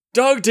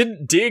Doug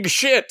didn't dig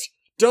shit.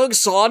 Doug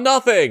saw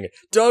nothing.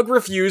 Doug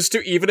refused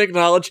to even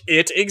acknowledge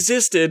it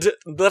existed,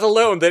 let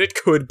alone that it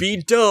could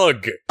be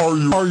Doug. Are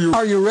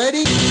you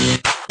ready?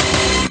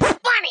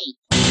 Funny.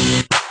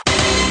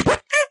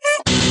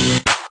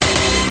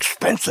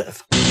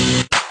 Expensive.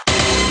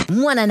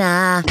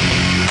 Wanna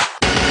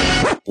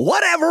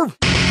Whatever.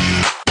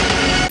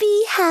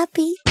 be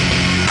happy.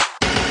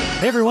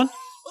 Hey everyone,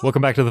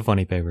 welcome back to The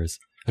Funny Papers,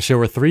 a show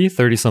where three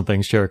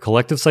 30-somethings share a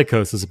collective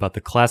psychosis about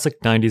the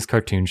classic 90s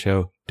cartoon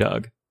show,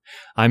 Doug.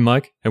 I'm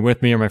Mike, and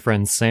with me are my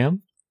friends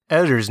Sam.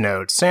 Editor's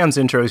note, Sam's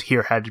intros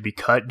here had to be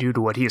cut due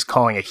to what he is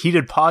calling a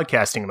heated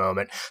podcasting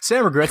moment.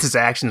 Sam regrets his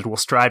actions and will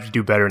strive to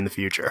do better in the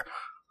future.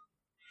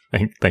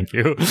 Thank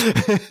you.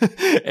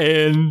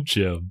 And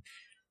Jim.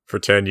 For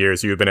 10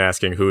 years, you've been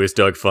asking, who is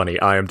Doug Funny?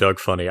 I am Doug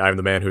Funny. I am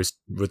the man who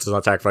does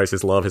not sacrifice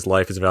his love, his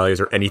life, his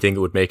values, or anything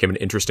that would make him an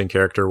interesting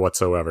character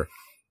whatsoever.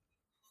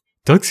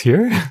 Doug's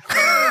here?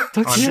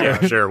 Doug's here.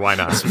 Yeah, sure, why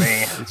not? It's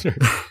me. Sure.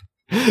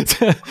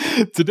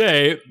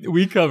 Today,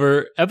 we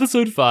cover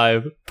Episode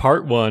 5,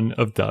 Part 1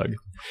 of Doug.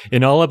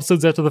 In all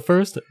episodes after the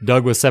first,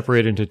 Doug was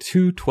separated into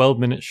two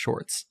 12-minute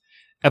shorts.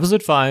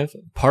 Episode 5,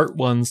 Part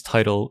 1's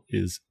title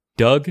is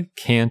Doug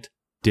Can't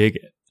Dig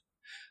It.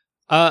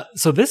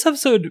 So this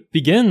episode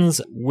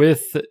begins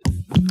with...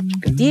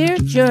 Dear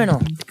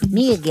Journal,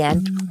 me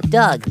again,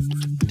 Doug.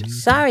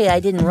 Sorry I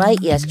didn't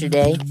write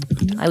yesterday.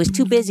 I was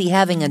too busy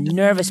having a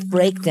nervous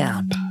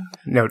breakdown.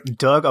 No,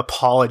 Doug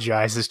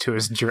apologizes to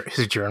his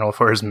journal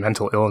for his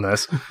mental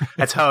illness.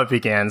 That's how it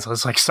begins. I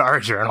was like,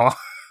 sorry, journal.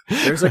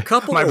 There's a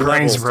couple My of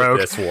brain's levels broke.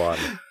 to this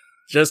one.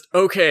 Just,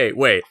 okay,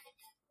 wait.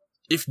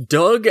 If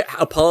Doug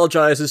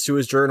apologizes to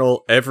his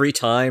journal every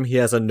time he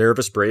has a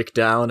nervous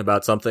breakdown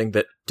about something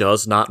that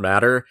does not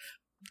matter...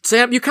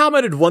 Sam, you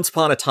commented once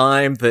upon a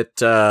time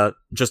that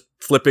just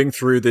flipping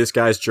through this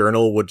guy's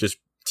journal would just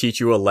teach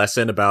you a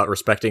lesson about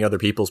respecting other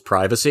people's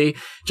privacy.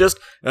 Just,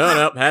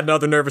 oh no, had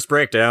another nervous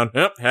breakdown.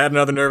 Yep, had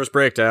another nervous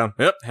breakdown.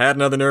 Yep, had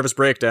another nervous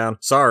breakdown.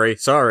 Sorry.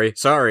 This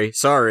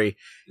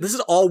is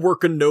all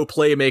work and no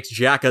play makes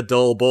Jack a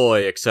dull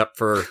boy, except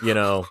for,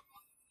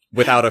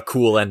 without a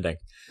cool ending.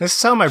 This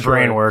is how my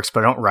brain works,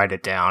 but I don't write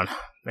it down.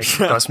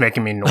 That's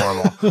making me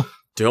normal.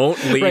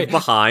 Don't leave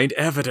behind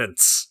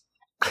evidence.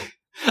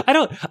 I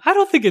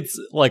don't think it's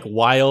like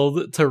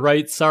wild to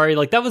write sorry.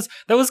 Like that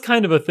was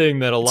kind of a thing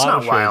that a lot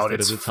of shows shows wild. did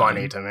It's at the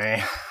funny time. to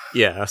me.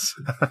 Yes.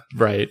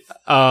 Right.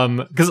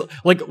 Because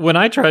like when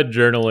I tried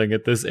journaling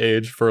at this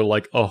age for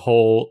like a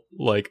whole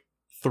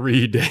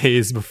 3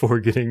 days before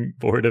getting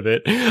bored of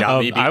it,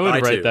 I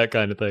would write that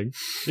kind of thing.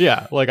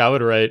 Yeah, like I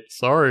would write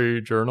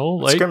sorry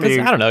journal. Like 'cause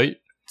I don't know.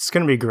 It's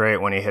going to be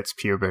great when he hits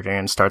puberty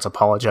and starts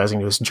apologizing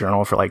to his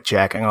journal for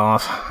jacking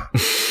off.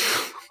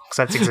 Because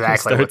that's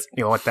exactly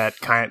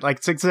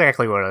it's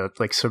exactly what a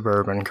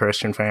suburban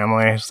Christian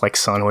family,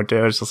 son would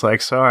do. It's just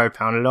like, sorry, I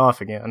pounded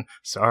off again.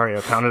 Sorry, I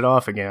pounded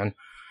off again.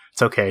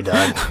 It's okay,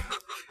 Doug.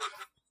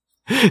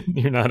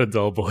 You're not a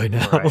dull boy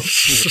now. Right.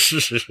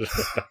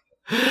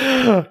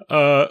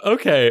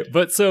 Okay,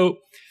 but so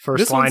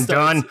First line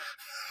done.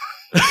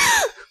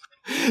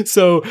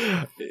 So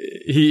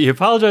he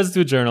apologizes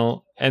to a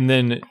journal, and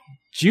then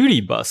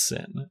Judy busts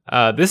in.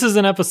 This is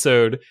an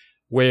episode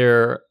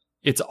where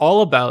it's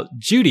all about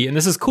Judy, and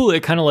this is cool.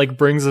 It kind of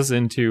brings us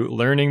into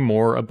learning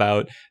more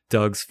about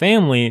Doug's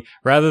family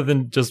rather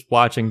than just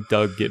watching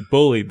Doug get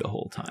bullied the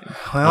whole time.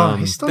 Well,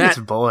 he still gets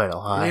bullied a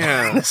lot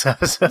in this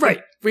episode.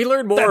 Right. We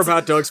learn more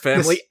about Doug's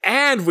family,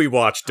 and we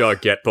watch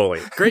Doug get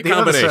bullied. Great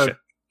combination.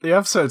 The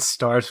episode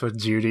starts with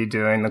Judy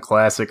doing the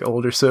classic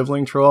older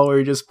sibling troll where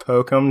you just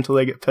poke them until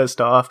they get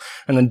pissed off,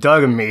 and then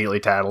Doug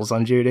immediately tattles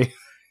on Judy.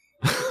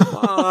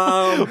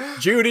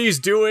 Judy's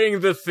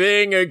doing the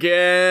thing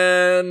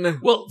again.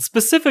 Well,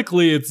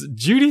 specifically, it's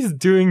Judy's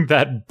doing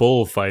that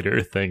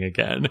bullfighter thing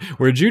again,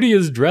 where Judy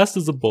is dressed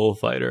as a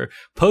bullfighter,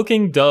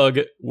 poking Doug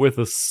with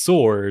a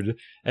sword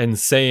and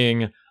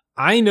saying,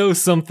 I know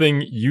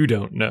something you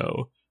don't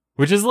know.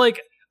 Which is I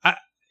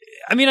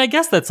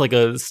guess that's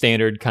a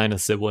standard kind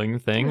of sibling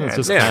thing. Yeah, it's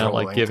just kind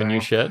of giving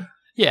you shit.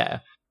 Yeah.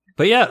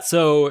 But yeah,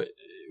 so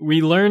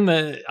we learn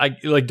that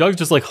Doug's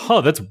just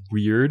that's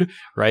weird,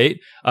 right?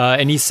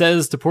 And he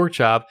says to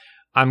Porkchop,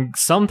 I'm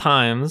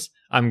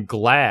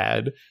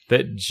glad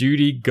that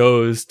Judy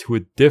goes to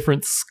a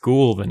different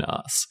school than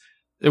us.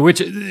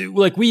 Which,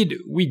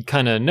 we'd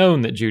kind of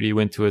known that Judy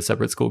went to a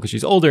separate school because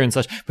she's older and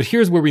such, but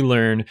here's where we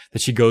learn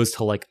that she goes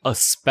to, a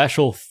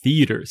special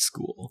theater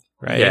school,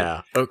 right?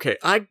 Yeah, okay.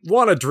 I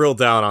want to drill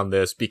down on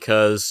this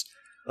because,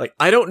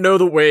 I don't know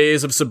the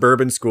ways of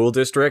suburban school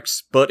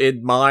districts, but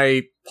in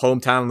my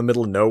hometown in the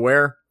middle of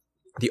nowhere,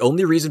 the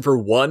only reason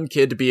for one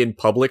kid to be in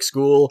public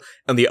school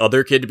and the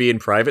other kid to be in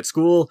private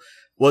school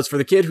was for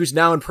the kid who's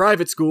now in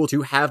private school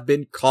to have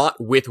been caught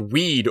with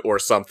weed or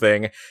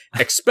something,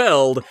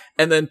 expelled,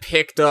 and then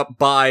picked up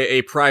by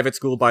a private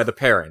school by the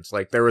parents.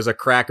 There was a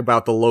crack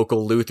about the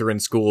local Lutheran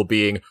school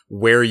being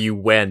where you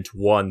went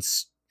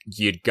once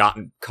you'd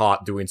gotten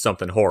caught doing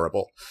something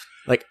horrible.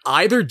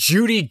 Either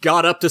Judy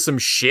got up to some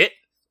shit,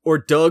 or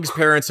Doug's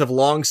parents have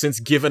long since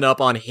given up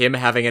on him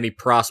having any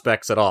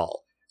prospects at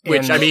all.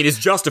 Which, I mean, is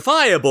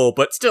justifiable,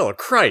 but still,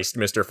 Christ,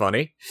 Mr.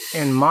 Funny.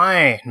 In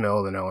my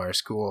middle-of-the-nowhere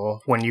school,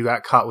 when you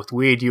got caught with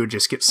weed, you would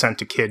just get sent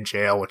to kid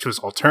jail, which was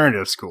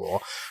alternative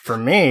school. For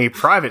me,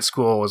 private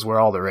school was where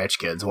all the rich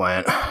kids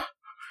went.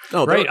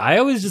 Oh, right. I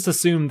always just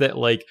assumed that,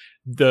 like,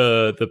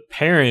 the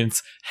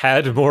parents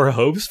had more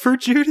hopes for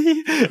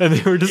Judy, and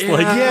they were just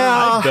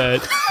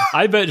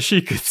I bet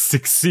she could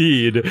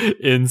succeed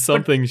in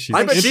something she's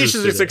I bet she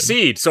interested should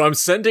succeed, so I'm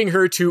sending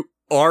her to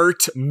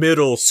art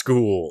middle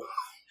school.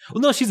 Well,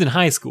 no, she's in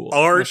high school.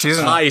 She's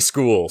in high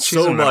school. She's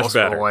so in middle much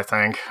better. School,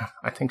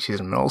 I think she's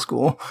in middle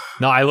school.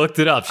 No, I looked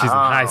it up. She's in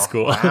high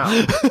school.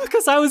 Wow.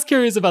 Because I was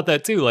curious about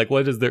that too. Like,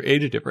 what is their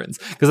age difference?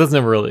 Because that's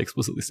never really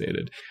explicitly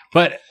stated.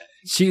 But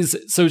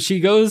she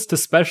goes to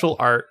special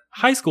art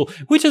high school,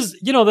 which is,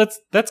 you know,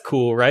 that's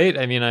cool, right?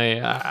 I mean,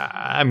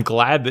 I'm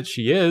glad that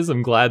she is.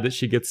 I'm glad that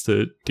she gets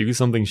to do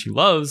something she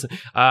loves.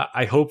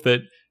 I hope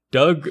that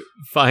Doug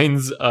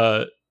finds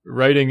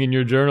writing in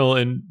your journal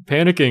and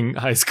panicking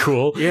high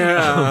school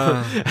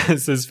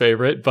as his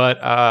favorite,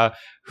 but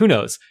who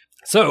knows.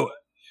 So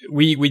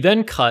we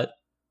then cut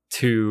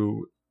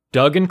to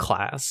Doug in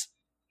class,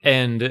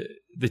 and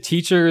the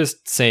teacher is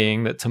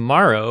saying that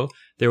tomorrow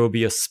there will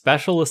be a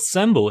special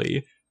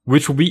assembly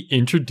which will be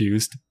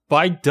introduced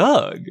by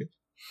Doug,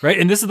 right?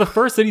 And this is the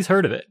first that he's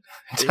heard of it.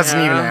 Doesn't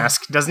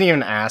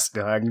even ask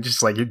Doug.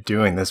 Just like, you're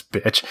doing this,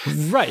 bitch.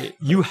 Right.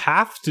 You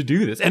have to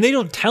do this. And they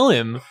don't tell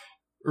him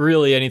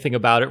really anything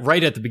about it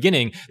right at the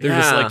beginning. They're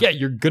just like, yeah,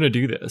 you're gonna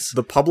do this.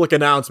 The public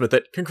announcement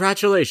that,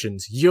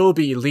 congratulations, you'll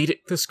be leading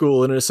the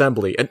school in an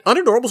assembly. And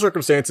under normal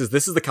circumstances,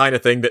 this is the kind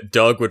of thing that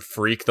Doug would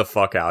freak the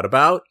fuck out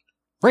about.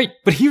 Right,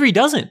 but here he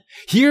doesn't.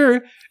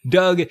 Here,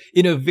 Doug,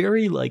 in a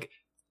very, like,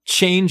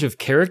 change of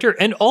character,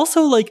 and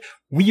also, like,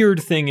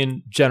 weird thing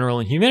in general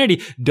in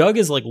humanity, Doug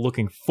is, like,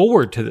 looking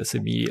forward to this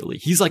immediately.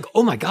 He's like,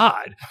 oh my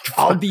god,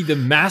 I'll be the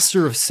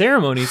master of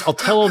ceremonies. I'll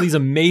tell all these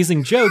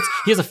amazing jokes.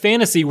 He has a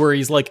fantasy where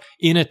he's, like,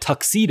 in a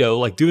tuxedo,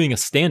 like, doing a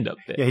stand-up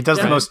bit. Yeah, he does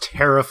the most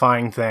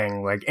terrifying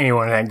thing, like,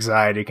 anyone with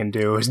anxiety can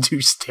do, is do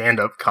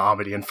stand-up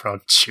comedy in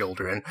front of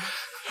children.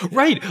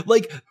 Right,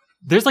 like,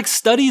 there's, like,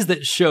 studies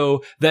that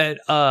show that,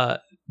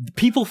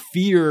 people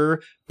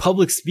fear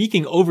public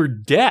speaking over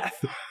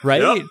death,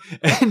 right? Yep.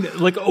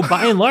 And like,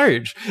 by and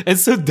large. And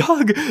so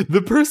Doug,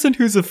 the person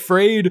who's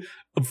afraid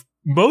of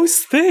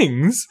most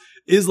things,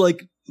 is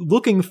like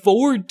looking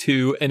forward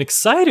to and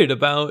excited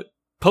about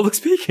public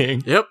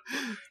speaking. Yep.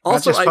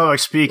 Also, not just public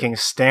speaking,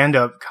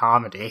 stand-up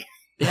comedy.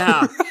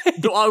 Yeah.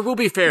 Right. I will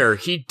be fair.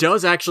 He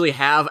does actually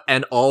have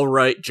an all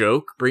right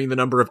joke, bringing the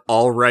number of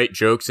all right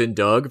jokes in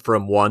Doug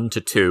from 1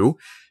 to 2.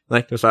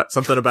 Like, there's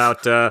something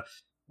about,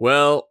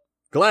 well,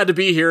 glad to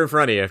be here in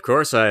front of you. Of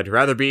course, I'd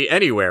rather be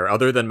anywhere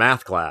other than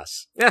math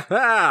class.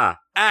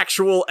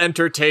 Actual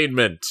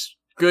entertainment.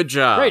 Good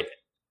job. Right.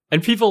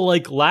 And people,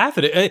 like, laugh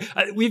at it.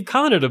 We've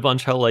commented a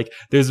bunch how, like,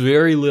 there's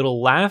very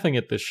little laughing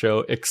at this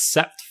show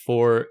except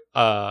for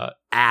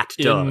at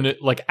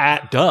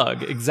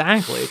Doug.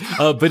 Exactly.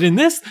 But in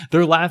this,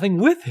 they're laughing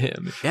with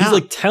him. Yeah. He's,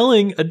 like,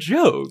 telling a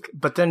joke.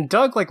 But then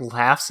Doug, like,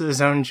 laughs at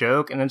his own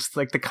joke, and it's,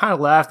 like, the kind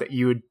of laugh that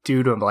you would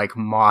do to, like,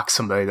 mock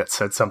somebody that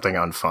said something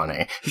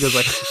unfunny. He goes,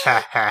 like,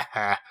 ha, ha,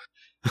 ha.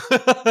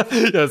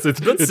 Yes,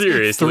 it's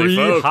seriously,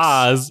 folks.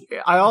 Ha's.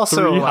 I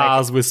also three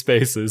Ha's with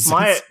spaces.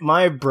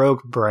 My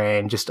broke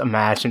brain just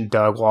imagined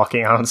Doug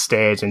walking out on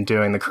stage and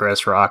doing the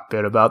Chris Rock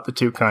bit about the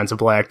two kinds of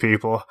black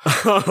people.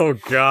 Oh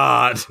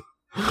God.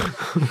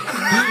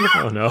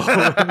 Oh no.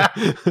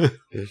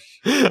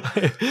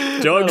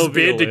 Doug's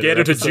bid to get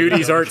into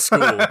Judy's art school.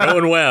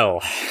 Going well.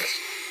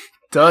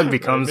 Doug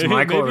becomes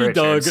Michael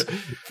Richards.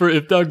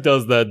 If Doug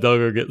does that, Doug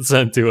will get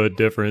sent to a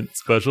different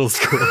special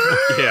school.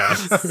 Yeah.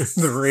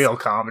 The real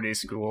comedy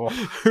school.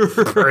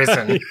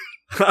 Prison.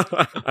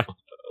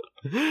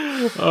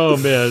 Oh,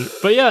 man.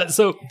 But yeah,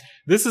 so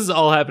this is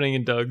all happening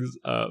in Doug's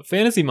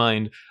fantasy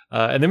mind.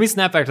 And then we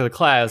snap back to the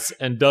class,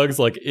 and Doug's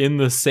like in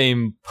the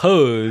same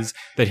pose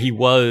that he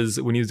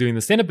was when he was doing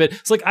the stand-up bit.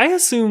 So like, I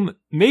assume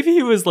maybe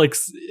he was like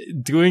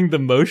doing the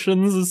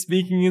motions of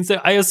speaking and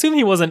stuff. I assume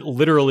he wasn't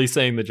literally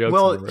saying the jokes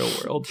in the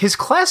real world. His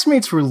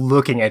classmates were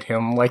looking at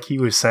him like he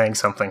was saying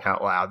something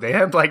out loud. They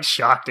had like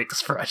shocked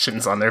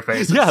expressions on their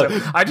faces. Yeah.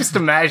 So I just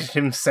imagined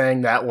him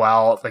saying that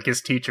while like his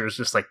teacher is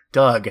just like,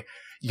 Doug,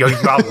 you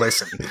gotta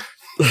listen.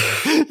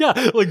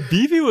 Yeah, like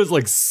Beefy was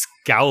like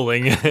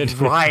scowling at him.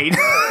 Right.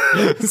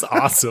 It's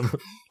awesome.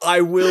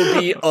 I will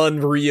be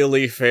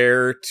unreally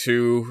fair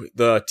to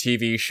the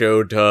TV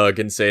show Doug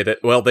and say that,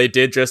 well, they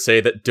did just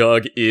say that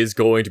Doug is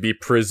going to be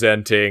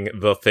presenting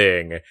the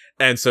thing.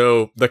 And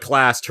so the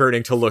class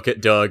turning to look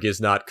at Doug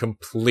is not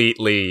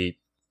completely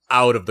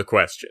out of the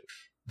question.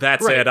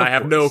 That said, I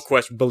have no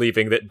question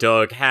believing that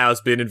Doug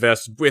has been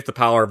invested with the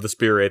power of the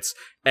spirits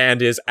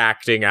and is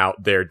acting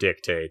out their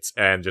dictates.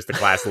 And just the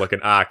class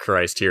looking,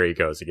 Christ, here he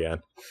goes again.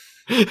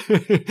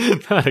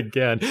 Not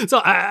again. So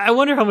I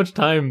wonder how much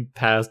time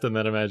passed in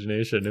that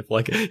imagination if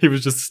like he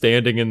was just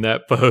standing in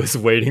that pose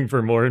waiting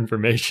for more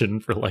information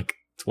for like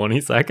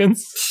 20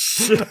 seconds.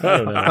 I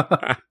don't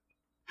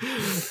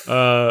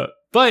know.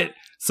 But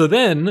so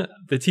then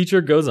the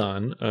teacher goes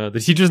on.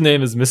 The teacher's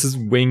name is Mrs.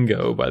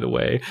 Wingo, by the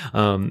way.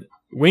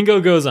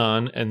 Wingo goes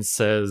on and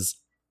says,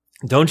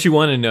 "Don't you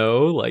want to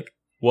know, like,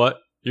 what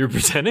you're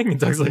pretending?" And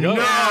Doug's like, "Oh,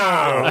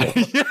 No!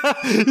 yeah."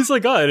 He's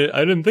like, "Oh, I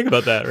didn't think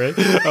about that, right?"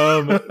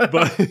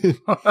 But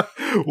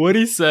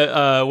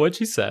what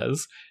she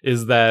says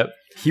is that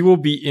he will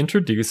be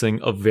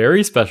introducing a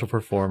very special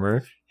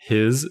performer,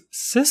 his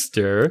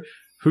sister,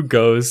 who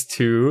goes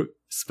to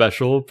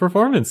special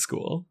performance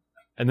school.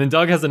 And then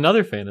Doug has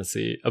another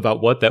fantasy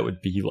about what that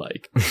would be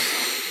like.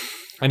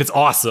 And it's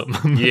awesome.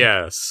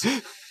 Yes.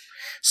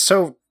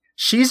 So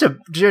she's I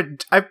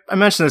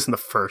mentioned this in the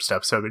first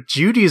episode, but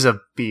Judy's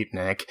a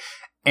beatnik,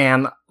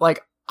 and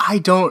like I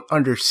don't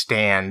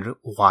understand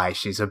why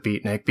she's a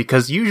beatnik,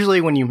 because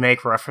usually when you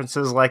make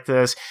references like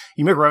this,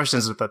 you make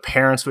references that the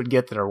parents would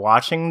get that are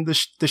watching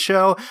the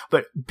show,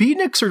 but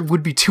beatniks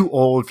would be too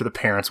old for the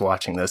parents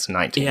watching this in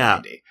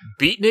 1990. Yeah,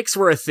 beatniks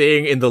were a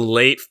thing in the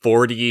late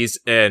 40s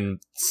and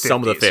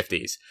some of the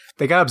 50s.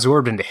 They got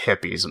absorbed into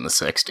hippies in the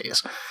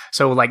 60s.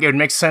 So, like, it would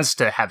make sense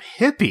to have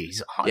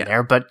hippies on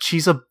there, but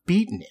she's a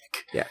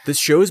beatnik. Yeah, this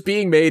show's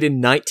being made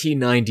in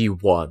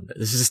 1991.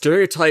 This is a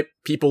stereotype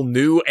people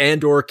knew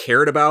and or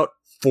cared about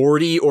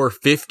 40 or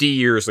 50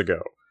 years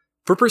ago.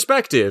 For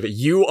perspective,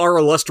 you are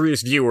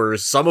illustrious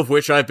viewers, some of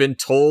which I've been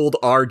told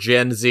are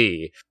Gen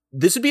Z.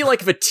 This would be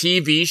like if a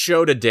TV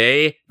show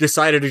today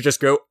decided to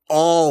just go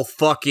all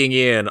fucking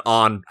in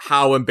on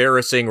how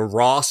embarrassing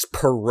Ross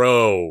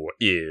Perot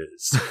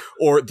is,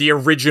 or the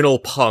original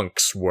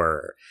punks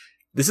were.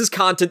 This is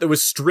content that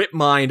was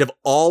strip-mined of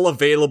all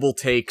available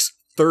takes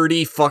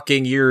 30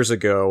 fucking years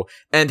ago,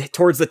 and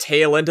towards the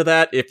tail end of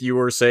that, if you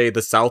were, say,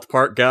 the South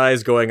Park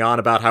guys going on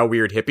about how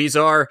weird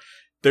hippies are,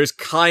 there's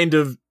kind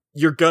of,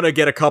 you're gonna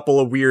get a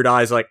couple of weird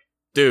eyes like,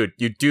 dude,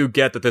 you do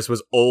get that this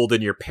was old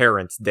in your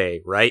parents'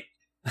 day, right?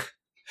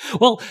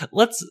 Well,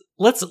 let's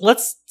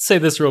say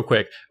this real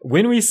quick.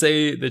 When we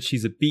say that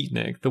she's a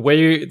beatnik, the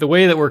way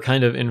that we're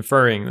kind of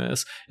inferring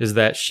this is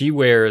that she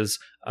wears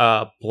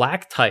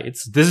black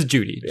tights. This is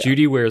Judy. Yeah.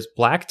 Judy wears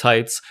black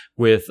tights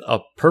with a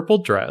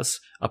purple dress,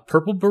 a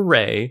purple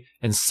beret,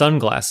 and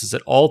sunglasses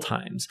at all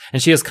times.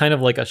 And she has kind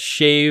of like a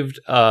shaved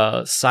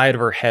side of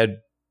her head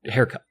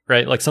haircut,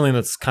 right? Like something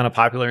that's kind of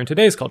popular in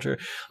today's culture.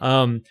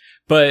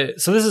 But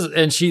so this is,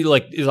 and she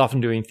like is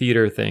often doing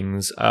theater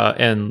things,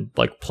 and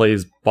like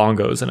plays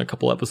bongos in a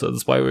couple episodes.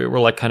 That's why we were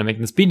like kind of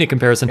making this beatnik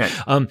comparison.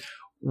 Yeah.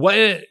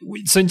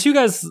 Since you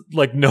guys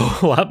like know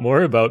a lot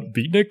more about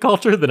beatnik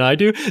culture than I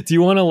do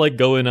you want to like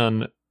go in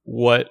on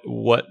what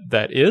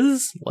that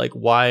is? Like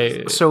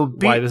why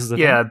why this is a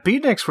thing?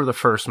 Beatniks were the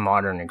first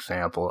modern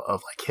example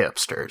of like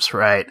hipsters,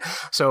 right?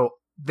 So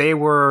they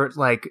were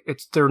like,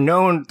 they're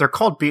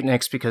called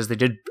beatniks because they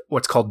did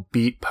what's called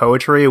beat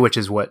poetry, which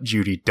is what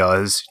Judy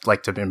does,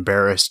 like to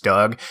embarrass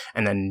Doug.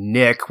 And then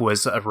Nick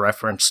was a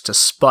reference to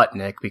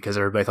Sputnik because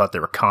everybody thought they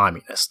were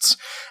communists.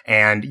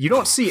 And you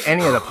don't see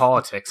any of the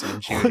politics in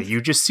Judy.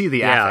 You just see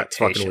the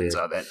affectations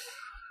of it.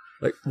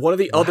 Like, one of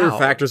the other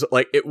factors,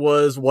 like, it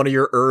was one of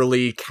your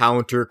early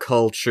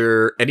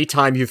counterculture.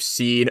 Anytime you've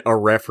seen a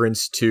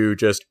reference to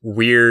just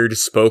weird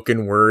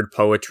spoken word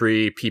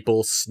poetry,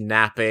 people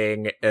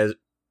snapping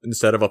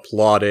instead of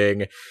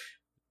applauding,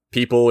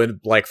 people in,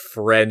 like,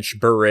 French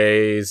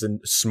berets and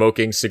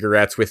smoking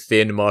cigarettes with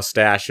thin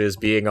mustaches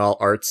being all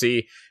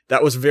artsy,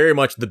 that was very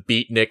much the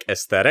beatnik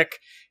aesthetic.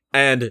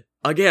 And,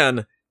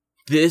 again,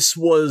 this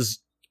was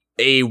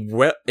a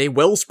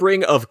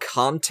wellspring of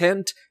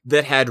content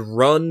that had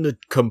run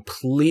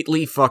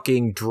completely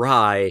fucking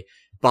dry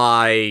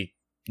by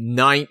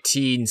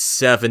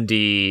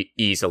 1970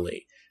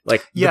 easily.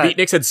 Like, the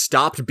beatniks had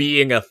stopped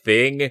being a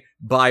thing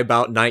by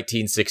about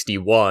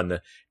 1961,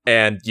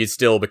 and you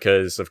still,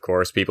 because, of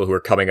course, people who were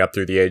coming up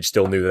through the age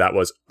still knew that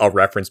was a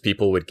reference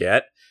people would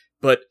get.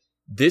 But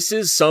this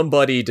is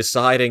somebody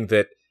deciding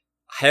that,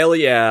 hell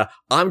yeah,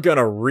 I'm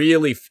gonna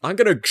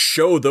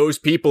show those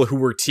people who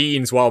were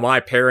teens while my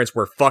parents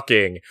were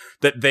fucking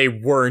that they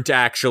weren't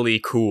actually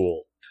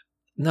cool.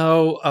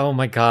 No, oh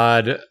my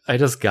god, I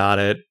just got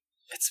it.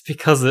 It's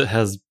because it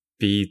has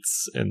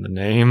beats in the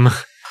name.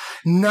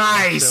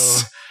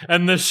 Nice!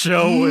 And the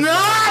show was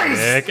on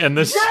Nick, and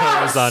the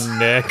show was on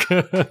Nick.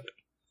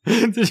 I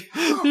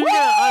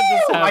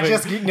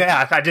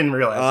didn't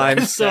realize that.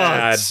 I'm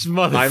sad.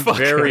 I'm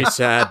very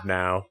sad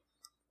now.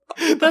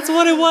 That's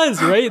what it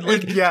was, right?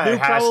 Like, they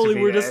probably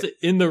were just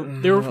in the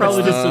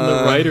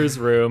writer's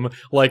room.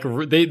 Like,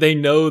 they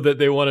know that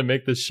they want to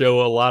make the show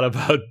a lot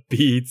about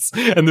beats,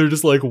 and they're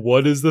just like,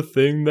 what is the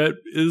thing that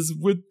is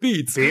with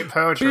beats? Beat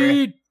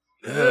poetry.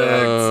 There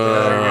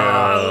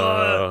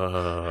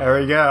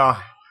we go.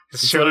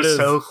 This show is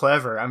so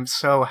clever. I'm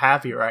so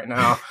happy right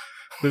now.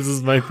 This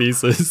is my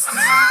thesis.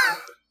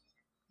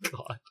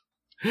 God.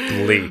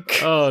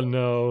 Bleak. Oh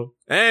no.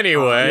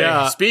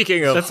 Anyway,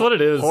 speaking of that's what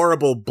it is.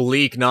 Horrible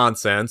bleak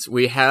nonsense,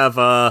 we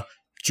have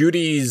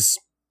Judy's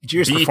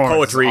Judy's the performance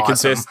poetry is awesome.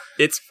 consists.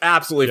 It's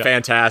absolutely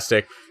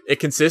fantastic. It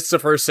consists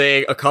of her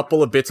saying a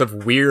couple of bits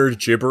of weird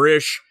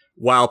gibberish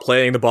while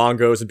playing the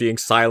bongos and being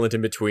silent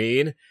in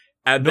between.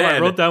 And No, then I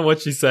wrote down what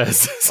she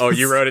says. Oh,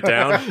 you wrote it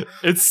down?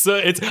 It's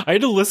I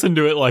had to listen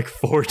to it like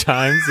 4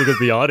 times because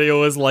the audio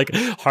was like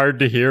hard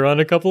to hear on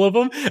a couple of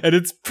them, and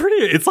it's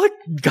like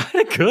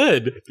kind of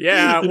good.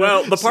 Yeah,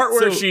 well, the part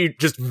where So- she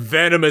just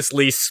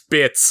venomously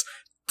spits,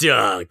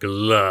 Doug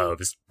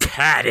loves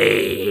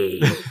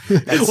Patty.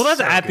 Well, that's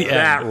at the end.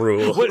 That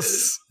rules. What-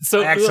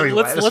 So Actually,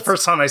 let's it's the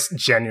first time I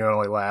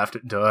genuinely laughed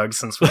at Doug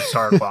since we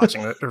started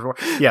watching it.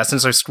 Yeah,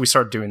 since we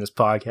started doing this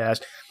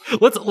podcast.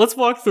 Let's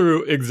walk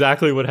through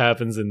exactly what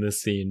happens in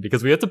this scene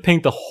because we have to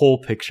paint the whole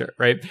picture,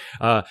 right?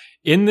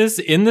 This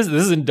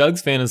is in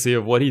Doug's fantasy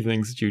of what he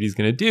thinks Judy's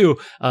going to do.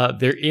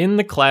 They're in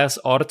the class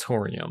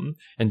auditorium,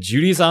 and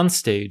Judy's on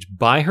stage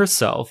by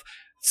herself,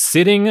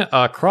 sitting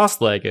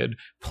cross-legged,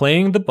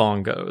 playing the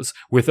bongos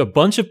with a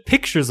bunch of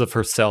pictures of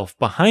herself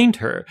behind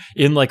her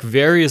in like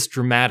various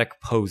dramatic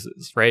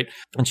poses, right?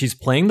 And she's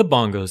playing the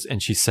bongos,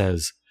 and she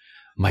says,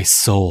 "My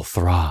soul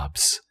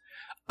throbs.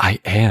 I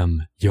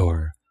am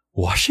your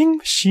washing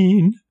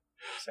machine,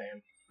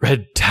 Same.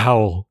 red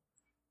towel,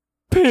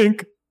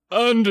 pink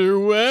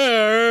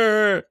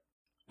underwear."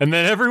 And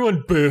then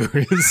everyone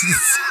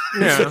boos.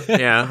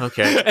 Yeah,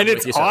 okay. And I'm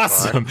it's with you so far.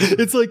 awesome.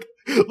 It's like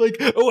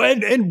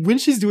and when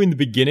she's doing the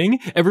beginning,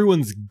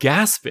 everyone's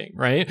gasping,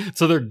 right?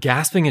 So they're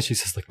gasping and she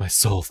says like, "My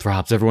soul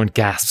throbs." Everyone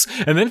gasps.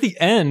 And then at the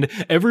end,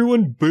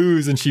 everyone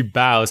boos and she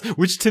bows,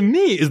 which to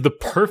me is the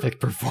perfect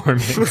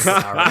performance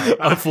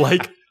of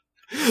like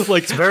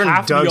It's better than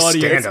half the Doug's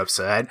audience. stand-up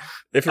set.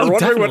 If you're Oh,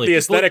 wondering what definitely. the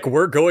aesthetic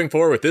we're going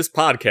for with this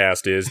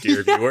podcast is,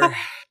 dear viewer,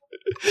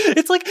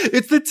 It's like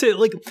it's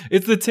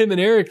the Tim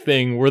and Eric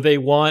thing where they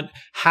want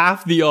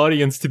half the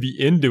audience to be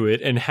into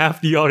it and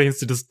half the audience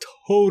to just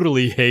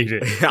totally hate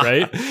it,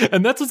 right?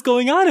 And that's what's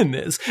going on in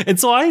this. And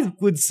so I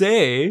would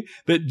say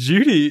that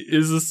Judy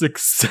is a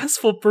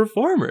successful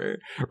performer,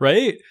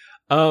 right?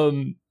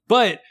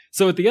 But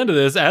so at the end of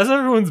this, as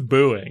everyone's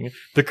booing,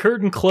 the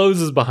curtain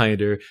closes behind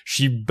her.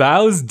 She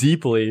bows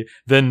deeply,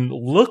 then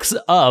looks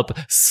up,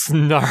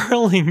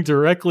 snarling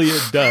directly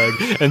at Doug,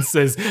 and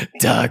says,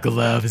 "Doug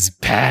loves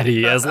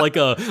Patty," as like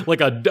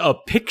a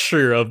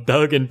picture of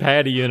Doug and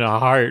Patty in a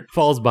heart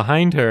falls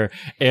behind her,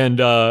 and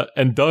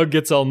Doug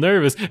gets all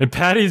nervous, and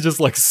Patty's just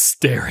like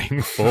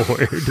staring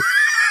forward.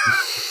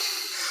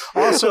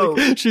 Also,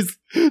 Like,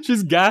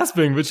 she's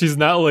gasping, but she's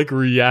not like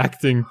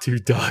reacting to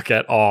Doug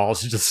at all.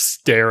 She's just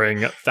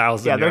staring at they're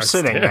yards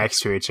sitting stare. next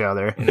to each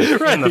other in the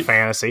Right.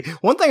 fantasy.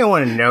 One thing I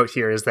want to note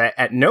here is that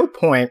at no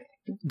point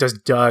does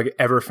Doug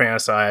ever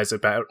fantasize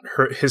about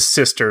his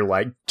sister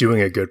like doing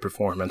a good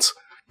performance.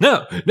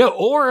 No.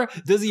 Or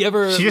does he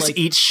ever? She just like,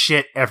 eats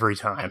shit every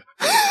time.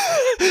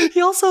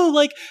 He also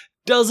like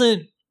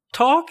doesn't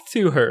talk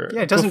to her.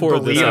 Yeah, it doesn't before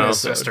believe this in his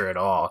episode. sister at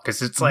all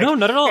because it's like No,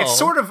 not at all.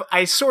 It's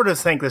I sort of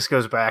think this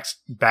goes back to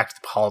the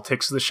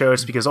politics of the show.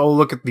 It's because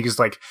look at these,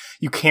 like,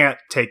 you can't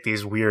take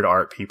these weird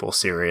art people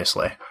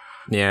seriously.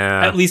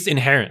 yeah. At least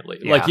inherently,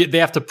 Yeah. like they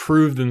have to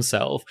prove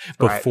themselves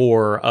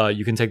before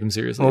you can take them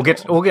seriously. We'll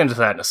get into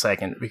that in a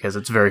second because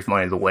it's very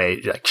funny the way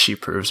like she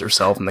proves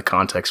herself in the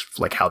context of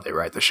like how they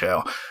write the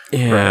show.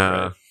 Yeah.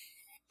 Right.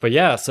 But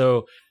yeah,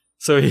 so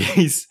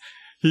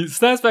he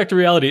snaps back to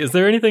reality. Is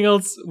there anything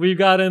else we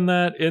got in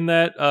that?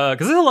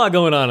 Because there's a lot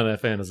going on in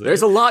that fantasy.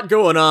 There's a lot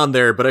going on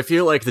there, but I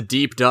feel like the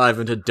deep dive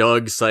into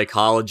Doug's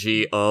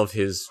psychology of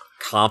his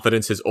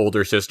confidence his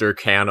older sister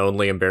can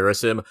only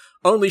embarrass him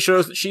only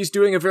shows that she's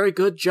doing a very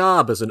good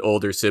job as an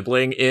older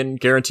sibling in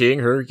guaranteeing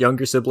her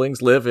younger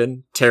siblings live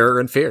in terror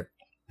and fear.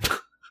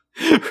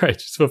 Right,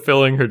 she's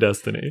fulfilling her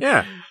destiny.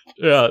 Yeah.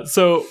 Yeah.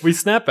 So we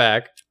snap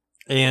back,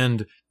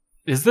 and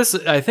is this?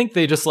 I think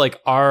they just like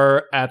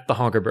are at the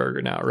Honker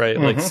Burger now, right?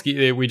 Like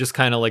we just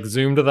kind of like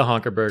zoom to the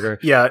Honker Burger.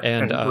 Yeah,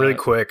 and really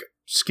quick,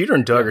 Skeeter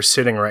and Doug are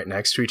sitting right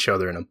next to each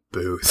other in a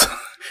booth.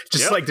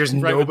 Just Yep. like there's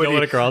Right, with nobody.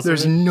 Dylan across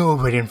There's from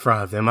nobody in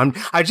front of them.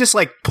 I just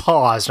like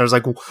paused and I was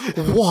like,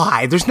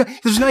 why? There's not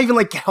even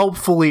like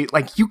helpfully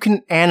like you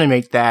can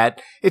animate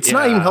that. It's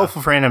not even Yeah.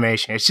 helpful for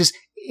animation. It's just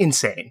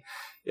insane.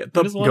 Yeah,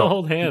 I just want go- to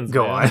hold hands.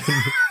 Go man. on.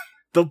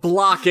 The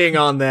blocking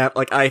on that,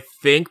 like, I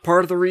think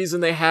part of the reason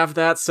they have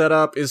that set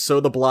up is so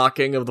the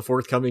blocking of the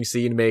forthcoming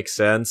scene makes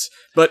sense.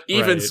 But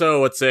even Right.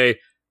 so, it's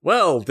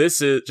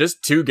this is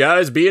just two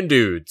guys being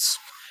dudes.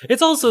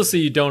 It's also so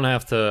you don't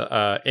have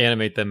to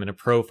animate them in a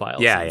profile.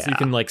 Yeah, sense. yeah. You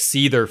can like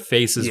see their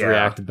faces Yeah.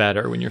 react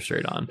better when you're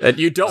straight on. And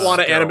you don't want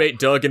to Still. animate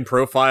Doug in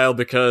profile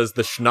because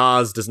the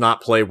schnoz does not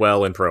play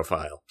well in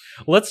profile.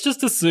 Let's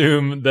just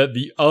assume that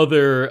the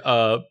other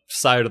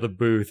side of the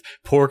booth,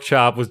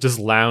 Porkchop was just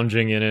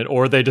lounging in it,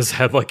 or they just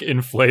have like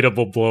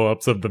inflatable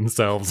blow-ups of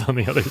themselves on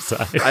the other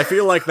side. I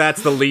feel like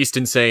that's the least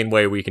insane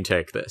way we can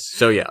take this.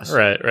 So yes.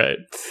 Right.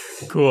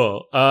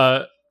 Cool.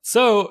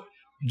 So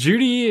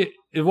Judy,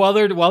 while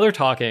they're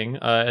talking,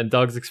 and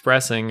Doug's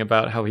expressing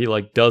about how he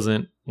like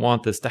doesn't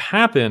want this to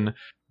happen,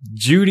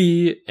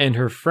 Judy and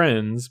her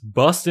friends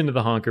bust into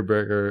the Honker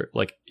Burger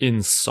like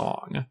in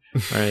song,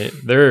 right?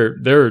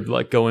 they're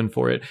like going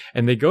for it,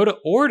 and they go to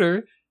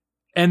order,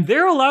 and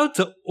they're allowed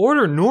to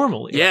order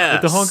normally. Yes.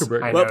 At the Honker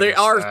Burger. Well,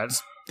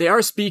 they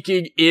are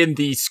speaking in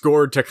the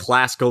scored to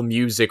classical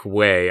music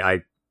way. I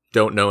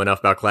don't know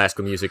enough about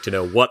classical music to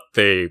know what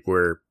they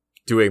were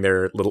doing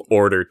their little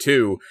order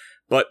to,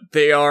 but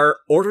they are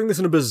ordering this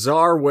in a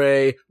bizarre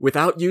way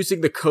without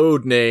using the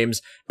code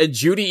names, and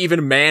Judy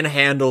even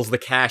manhandles the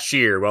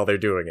cashier while they're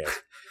doing it.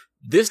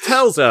 This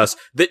tells us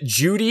that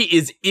Judy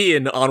is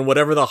in on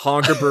whatever the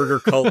Honker Burger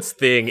cult's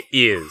thing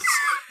is.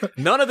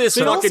 None of this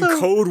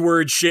code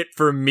word shit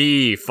for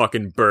me,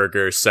 fucking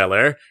burger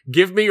seller.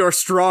 Give me your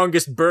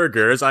strongest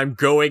burgers, I'm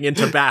going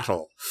into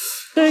battle.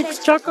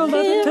 Thanks, chocolate.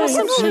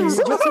 Please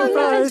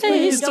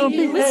don't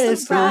be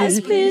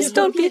hasty. Please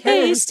don't be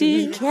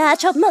hasty.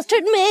 Ketchup,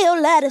 mustard, mayo,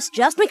 lettuce.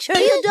 Just make sure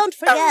you don't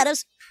forget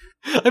us.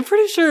 I'm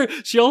pretty sure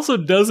she also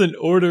doesn't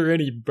order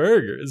any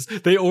burgers.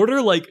 They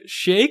order like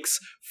shakes,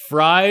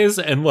 fries,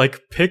 and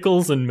like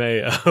pickles and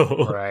mayo.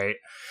 Right.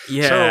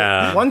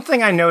 Yeah. So one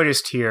thing I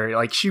noticed here,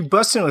 like she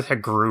busts in with a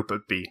group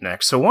of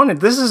beatniks. So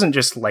this isn't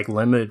just like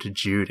limited to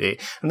Judy.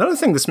 Another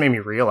thing this made me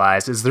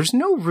realize is there's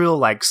no real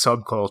like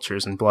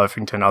subcultures in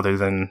Bluffington other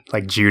than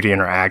like Judy and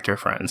her actor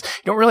friends.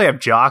 You don't really have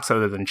jocks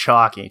other than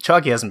Chalky.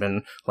 Chalky hasn't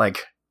been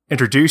like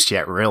introduced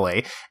yet,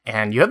 really.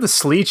 And you have the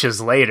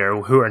Sleeches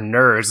later, who are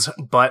nerds.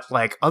 But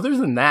like other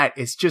than that,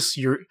 it's just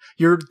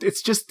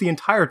it's just the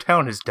entire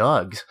town is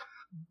Doug's.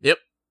 Yep.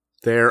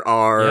 There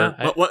are,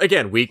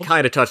 again, we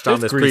kind of touched on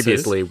this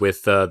previously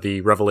with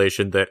the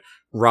revelation that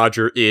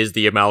Roger is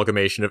the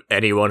amalgamation of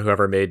anyone who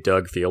ever made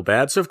Doug feel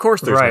bad. So, of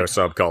course, there's no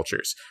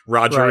subcultures.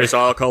 Roger is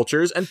all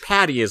cultures, and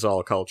Patty is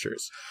all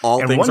cultures.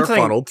 All things are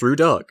funneled through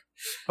Doug.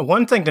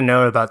 One thing to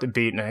note about the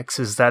Beatniks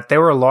is that they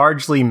were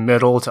largely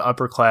middle to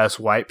upper class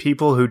white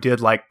people who did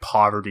like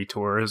poverty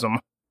tourism,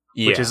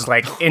 which is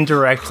like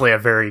indirectly a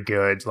very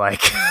good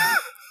like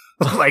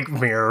like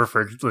mirror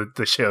for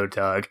the show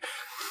Doug.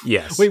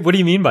 Yes. Wait, what do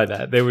you mean by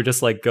that? They would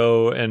just like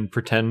go and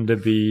pretend to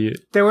be.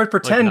 They would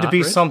pretend like, to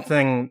be rich?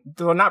 Something.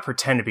 Well, not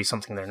pretend to be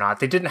something they're not.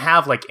 They didn't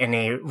have like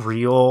any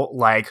real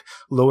like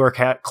lower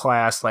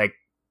class like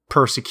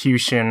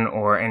persecution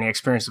or any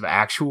experience of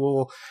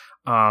actual.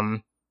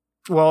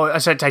 Well, I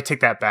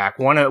take that back.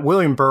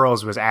 William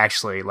Burroughs was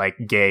actually like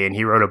gay, and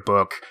he wrote a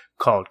book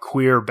called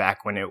Queer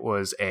back when it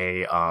was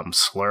a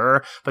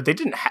slur. But they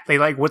didn't. They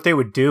like what they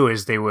would do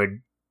is they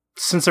would,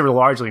 since they were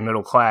largely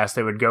middle class,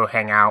 they would go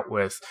hang out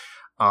with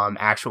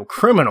actual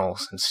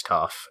criminals and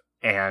stuff,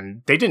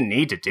 and they didn't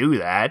need to do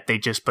that.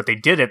 But they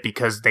did it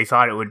because they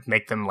thought it would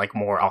make them like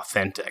more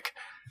authentic,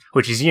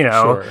 which is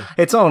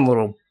its own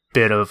little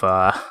bit of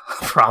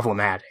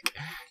problematic.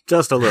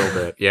 Just a little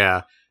bit,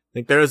 yeah. I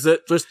think there's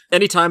just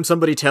anytime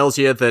somebody tells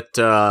you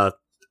that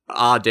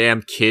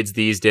damn kids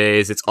these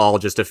days, it's all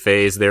just a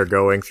phase they're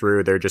going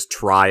through. They're just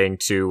trying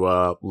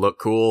to look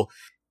cool.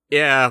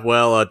 Yeah,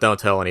 well, don't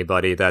tell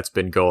anybody. That's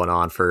been going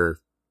on for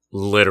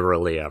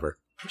literally ever.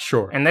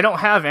 Sure. And they don't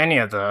have any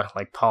of the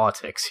like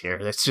politics here.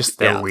 It's just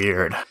they're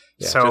weird.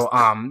 Yeah, so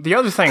the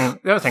other thing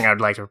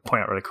I'd like to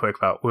point out really quick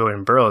about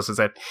William Burroughs is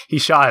that he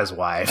shot his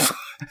wife.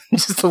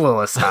 Just a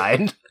little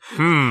aside.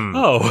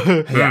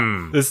 Oh.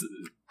 Yeah. This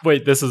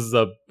is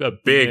a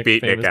big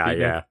beatnik guy,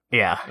 beatnik?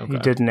 Yeah. Okay. He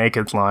did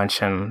Naked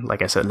Lunch and,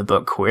 like I said in the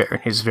book,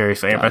 Queer. He's very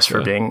famous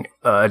for being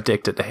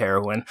addicted to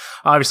heroin.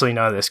 Obviously,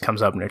 none of this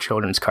comes up in a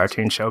children's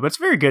cartoon show, but it's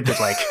very good to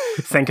like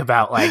think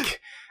about like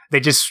they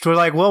just were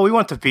like, well, we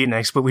want the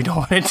beatniks, but we don't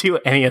want to do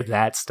any of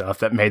that stuff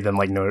that made them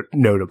like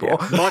notable.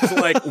 Yeah, much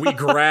like we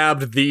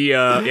grabbed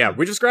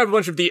we just grabbed a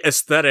bunch of the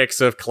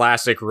aesthetics of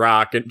classic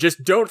rock and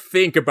just don't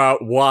think about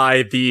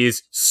why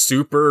these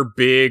super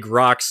big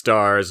rock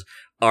stars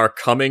are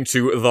coming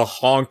to the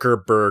Honker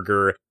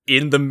Burger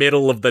in the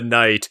middle of the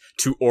night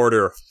to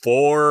order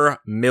 4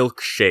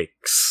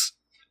 milkshakes.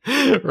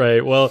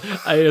 Right. Well,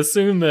 I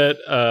assume that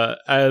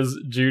as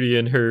Judy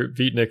and her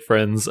beatnik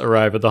friends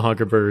arrive at the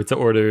Honker Burger to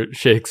order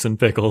shakes and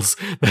pickles,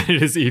 that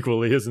it is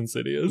equally as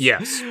insidious.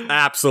 Yes,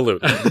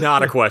 absolutely.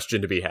 Not a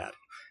question to be had.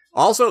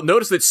 Also,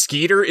 notice that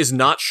Skeeter is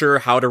not sure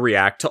how to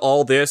react to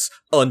all this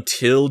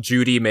until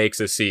Judy makes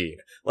a scene.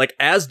 Like,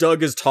 as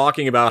Doug is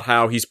talking about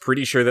how he's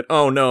pretty sure that,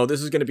 oh no,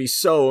 this is going to be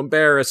so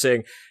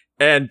embarrassing,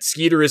 and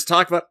Skeeter is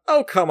talking about,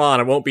 oh, come on,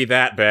 it won't be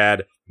that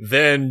bad.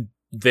 Then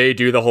they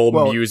do the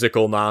whole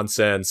musical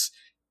nonsense,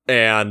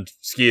 and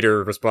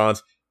Skeeter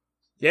responds,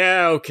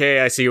 yeah,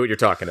 okay, I see what you're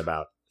talking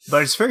about.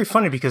 But it's very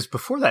funny because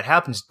before that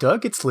happens,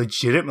 Doug gets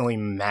legitimately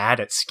mad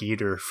at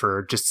Skeeter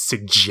for just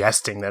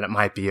suggesting that it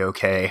might be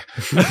okay.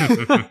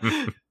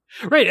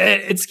 Right,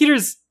 and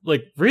Skeeter's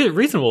like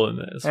reasonable in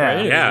this,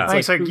 right? Yeah,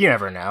 it's like you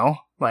never know.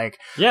 Like,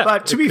 yeah,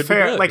 but to be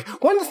fair, like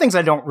one of the things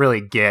I don't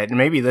really get, and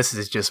maybe this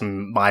is just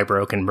my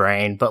broken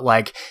brain, but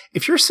like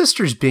if your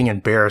sister's being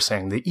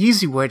embarrassing, the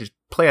easy way to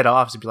play it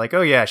off is to be like,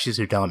 oh yeah, she's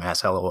a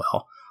dumbass,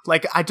 lol.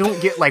 Like I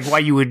don't get like why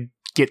you would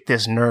get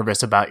this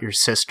nervous about your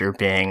sister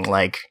being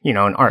like, an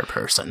art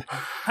person.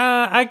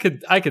 I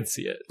could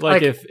see it.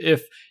 Like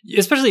if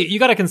especially you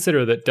got to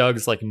consider that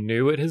Doug's like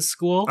new at his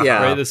school.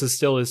 Yeah. Right. This is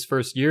still his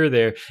first year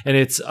there, and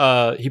it's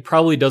he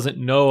probably doesn't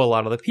know a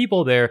lot of the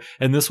people there,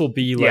 and this will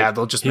be like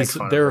they'll just make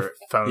fun of her.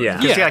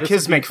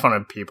 Kids make fun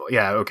of people.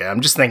 Yeah. Okay.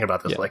 I'm just thinking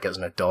about this like as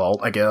an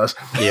adult, I guess.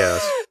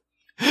 Yes.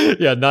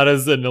 Yeah, not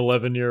as an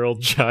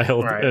 11-year-old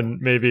child, Right. and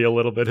maybe a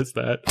little bit as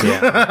that.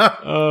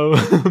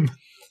 Yeah.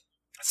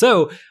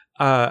 So,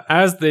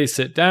 as they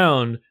sit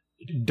down,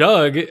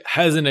 Doug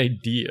has an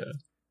idea.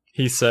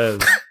 He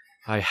says,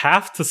 I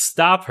have to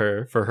stop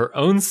her for her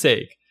own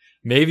sake.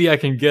 Maybe I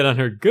can get on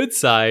her good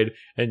side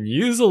and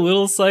use a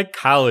little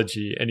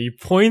psychology. And he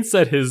points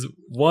at his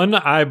one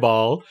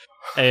eyeball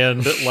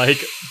and like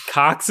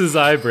cocks his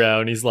eyebrow,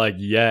 and he's like,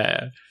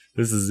 yeah,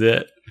 this is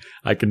it.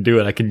 I can do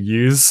it. I can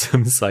use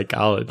some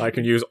psychology. I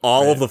can use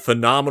all of the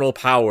phenomenal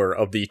power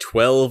of the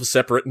 12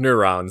 separate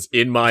neurons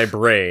in my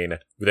brain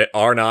that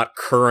are not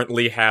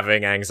currently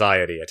having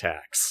anxiety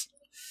attacks.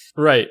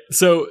 Right.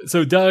 So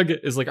Doug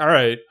is like, all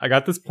right, I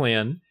got this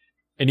plan.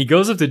 And he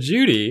goes up to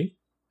Judy,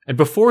 and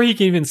before he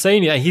can even say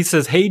anything, he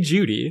says, hey,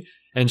 Judy.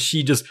 And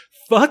she just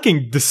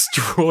fucking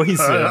destroys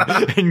him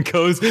and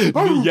goes,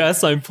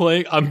 yes, I'm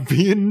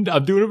doing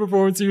a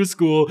performance in your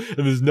school,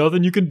 and there's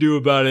nothing you can do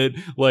about it.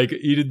 Like,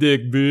 eat a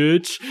dick,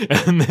 bitch.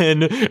 And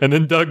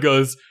then Doug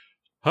goes,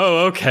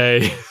 oh,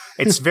 okay.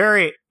 It's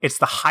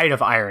the height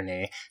of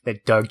irony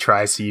that Doug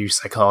tries to use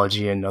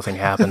psychology and nothing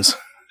happens.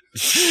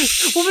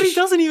 Well, but he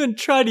doesn't even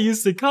try to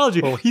use psychology.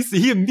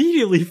 He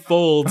immediately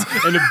folds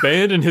and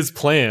abandons his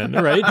plan,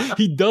 right?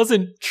 He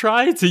doesn't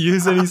try to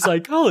use any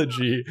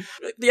psychology.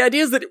 The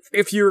idea is that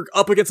if you're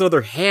up against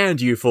another hand,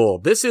 you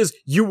fold. This is,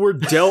 you were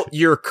dealt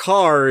your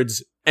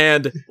cards,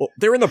 and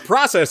they're in the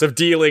process of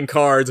dealing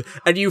cards,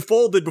 and you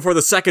folded before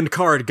the second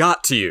card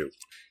got to you.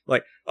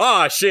 Like,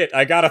 shit,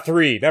 I got a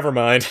 3, never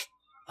mind.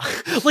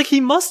 Like,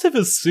 he must have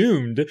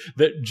assumed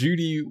that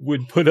Judy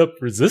would put up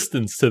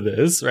resistance to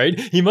this, right?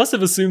 He must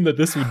have assumed that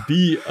this would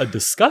be a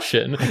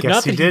discussion.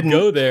 Not that he'd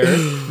go there.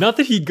 Not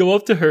that he'd go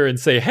up to her and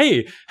say,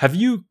 hey, have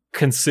you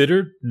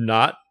considered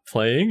not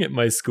playing at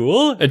my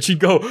school? And she'd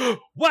go,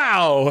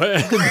 wow,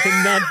 and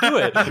then not do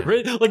it.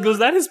 Right? Like, was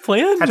that his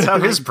plan? That's how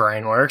his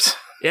brain works.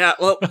 Yeah,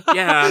 well,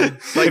 yeah.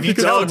 Like, if you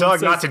tell a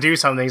dog not to do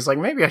something, he's like,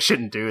 maybe I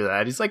shouldn't do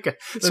that. He's like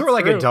sort of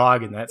like a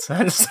dog in that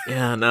sense.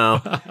 Yeah, no.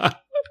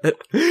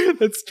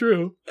 That's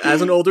true.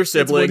 As an older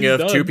sibling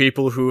of two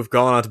people who have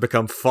gone on to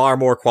become far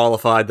more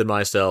qualified than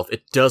myself,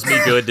 it does me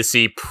good to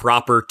see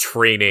proper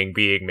training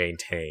being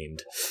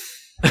maintained.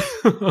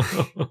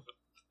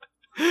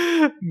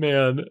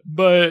 Man,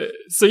 but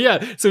so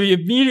he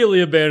immediately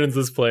abandons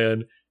this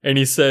plan, and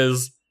he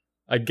says,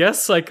 I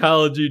guess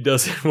psychology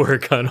doesn't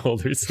work on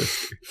older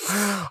sisters.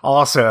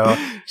 Also,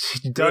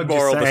 Doug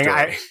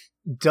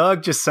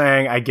just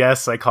saying, I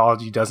guess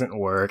psychology doesn't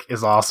work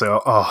is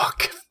also,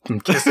 I'm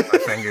kissing my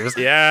fingers.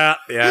 Yeah.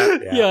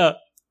 Do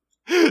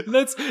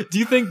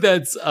you think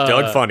that's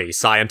Doug Funny,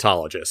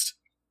 Scientologist?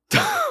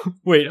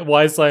 Wait,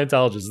 why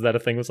Scientologist? Is that a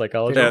thing with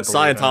psychology? Yeah,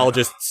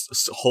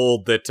 Scientologists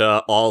hold that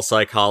all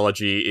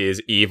psychology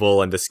is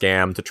evil and a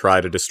scam to try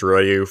to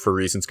destroy you for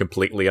reasons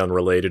completely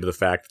unrelated to the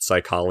fact that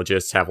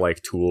psychologists have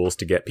like tools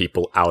to get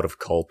people out of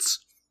cults.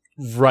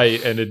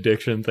 Right, and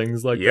addiction,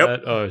 things like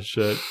that. Oh,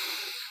 shit.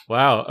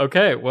 Wow.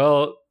 Okay,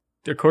 well,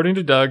 according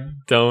to Doug,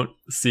 don't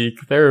seek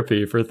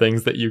therapy for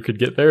things that you could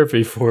get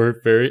therapy for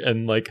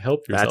and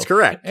help yourself. That's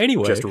correct.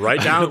 Anyway. Just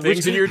write down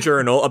things in your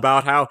journal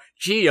about how,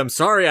 I'm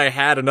sorry I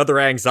had another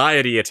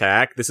anxiety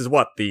attack. This is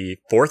the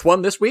 4th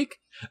one this week?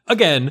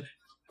 Again,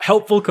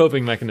 helpful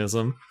coping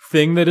mechanism,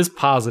 thing that is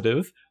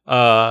positive.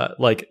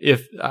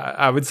 If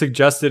I would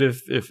suggest it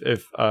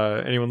if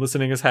anyone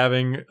listening is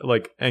having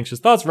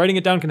anxious thoughts, writing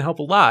it down can help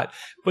a lot.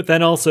 But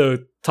then also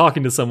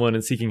talking to someone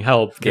and seeking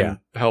help can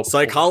help.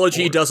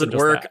 Psychology doesn't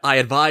work. I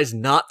advise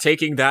not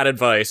taking that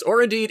advice,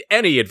 or indeed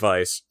any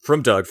advice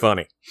from Doug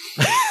Funny.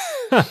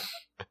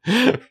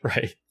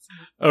 Right.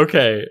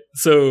 Okay.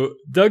 So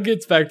Doug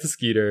gets back to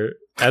Skeeter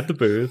at the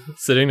booth,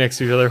 sitting next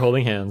to each other,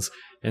 holding hands,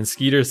 and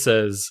Skeeter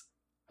says,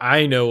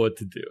 "I know what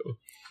to do.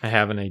 I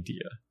have an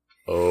idea."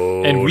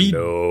 Oh, and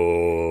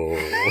no.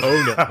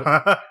 Oh,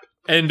 no.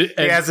 And he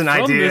has an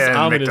idea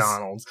in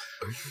McDonald's.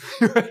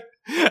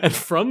 And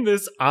from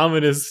this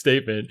ominous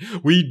statement,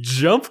 we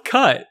jump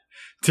cut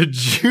to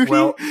Judy.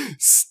 Well,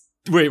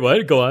 wait,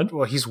 what? Go on.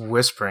 Well, he's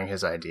whispering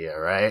his idea,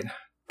 right?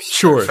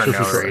 Sure. For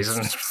no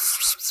reason.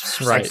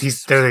 Right.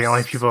 They're the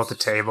only people at the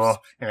table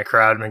in a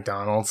crowd at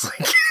McDonald's.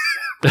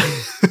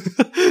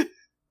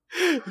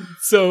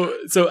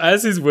 So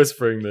as he's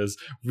whispering this,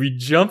 we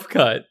jump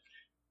cut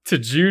to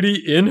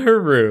Judy in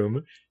her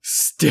room,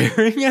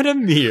 staring at a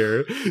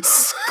mirror,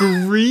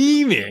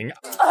 screaming,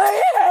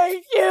 I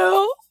hate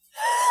you!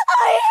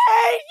 I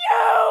hate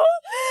you!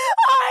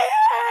 I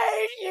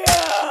hate you!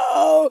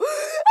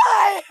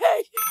 I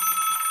hate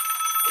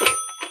you!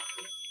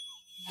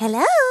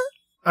 Hello?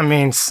 I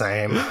mean,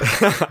 same.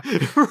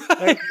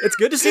 Like, it's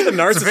good to see the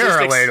narcissistic. It's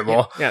very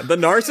relatable. Yeah, the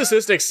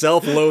narcissistic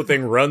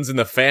self-loathing runs in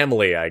the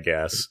family, I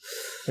guess.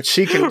 But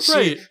she can.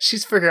 Right.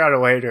 She's figured out a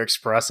way to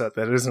express it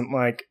that isn't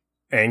like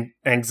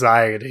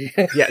anxiety.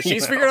 Yeah,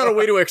 she's figured out a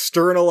way to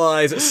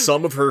externalize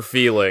some of her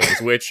feelings,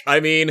 which, I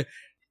mean,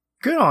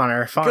 good on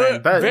her. Fine,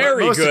 good, but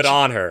very good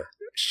on her.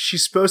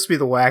 She's supposed to be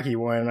the wacky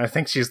one. I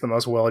think she's the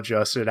most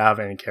well-adjusted out of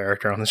any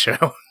character on the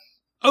show.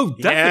 Oh,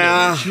 definitely.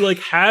 Yeah. She like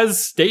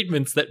has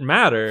statements that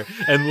matter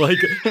and like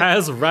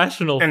has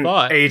rational And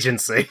thought.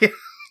 agency.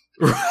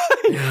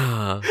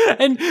 Yeah.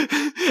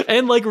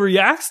 and like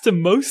reacts to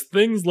most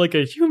things like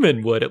a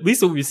human would. At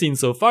least what we've seen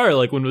so far.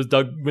 Like when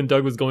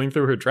Doug was going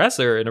through her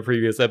dresser in a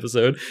previous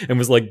episode and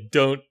was like,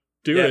 "Don't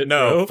do it,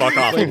 no, bro." fuck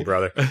off, Like, little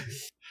brother.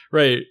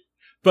 Right,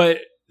 but.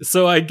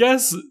 So I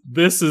guess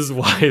this is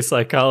why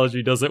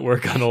psychology doesn't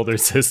work on older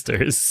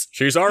sisters.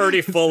 She's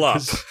already full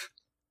up.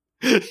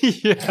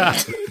 Yeah.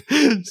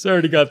 She's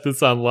already got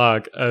this on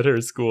lock at her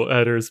school,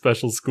 at her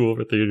special school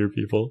for theater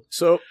people.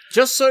 So,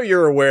 just so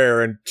you're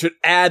aware, and to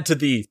add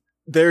to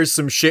there's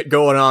some shit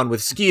going on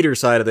with Skeeter's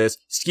side of this,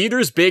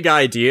 Skeeter's big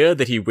idea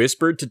that he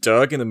whispered to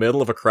Doug in the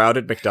middle of a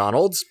crowded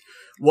McDonald's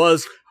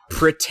was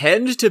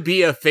pretend to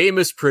be a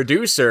famous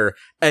producer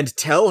and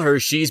tell her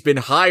she's been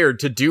hired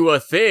to do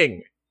a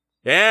thing.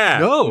 Yeah.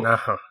 No,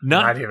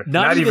 not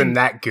even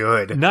that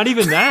good. Not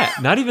even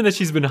that. Not even that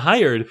she's been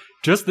hired.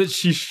 Just that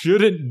she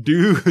shouldn't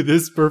do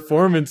this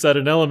performance at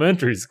an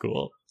elementary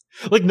school.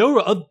 Like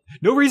no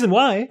reason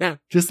why. Yeah.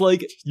 Just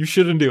like you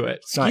shouldn't do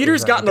it.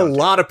 Skeeter's gotten a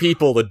lot of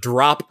people to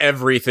drop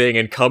everything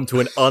and come to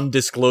an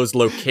undisclosed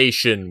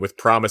location with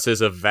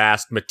promises of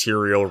vast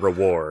material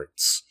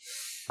rewards.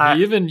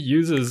 He even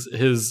uses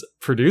his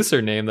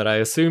producer name that I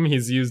assume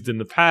he's used in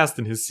the past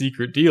in his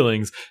secret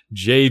dealings,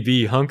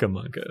 JB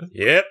Hunkamunka.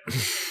 Yep.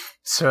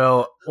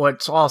 So,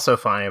 what's also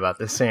funny about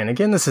this scene,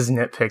 again, this is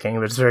nitpicking,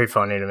 but it's very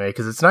funny to me,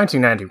 because it's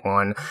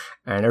 1991,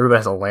 and everybody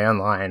has a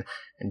landline,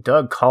 and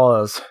Doug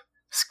calls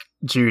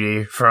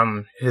Judy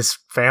from his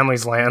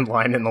family's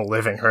landline in the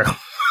living room.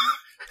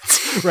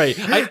 Right.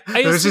 I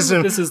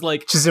assume this is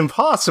like... Which is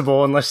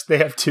impossible unless they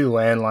have two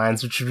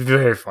landlines, which would be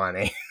very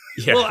funny.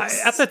 Yes. Well,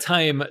 at the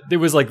time, there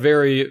was like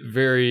very,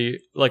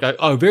 very, like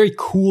a very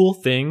cool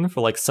thing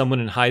for like someone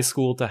in high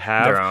school to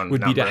have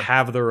would be to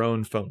have their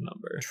own phone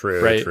number.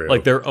 True, right? true.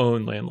 Like their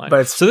own landline.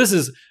 But so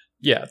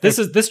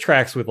this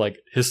tracks with like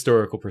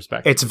historical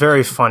perspective. It's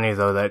very funny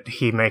though that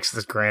he makes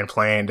this grand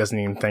plan and doesn't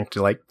even think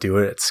to like do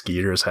it at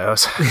Skeeter's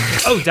house.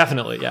 Oh,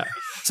 definitely, yeah.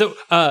 So,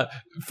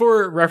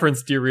 for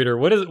reference, dear reader,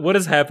 what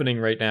is happening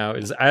right now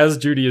is as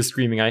Judy is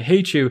screaming, "I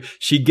hate you,"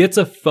 she gets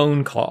a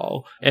phone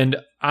call, and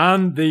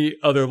on the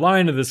other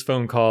line of this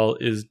phone call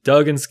is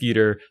Doug and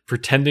Skeeter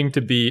pretending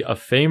to be a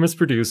famous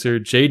producer,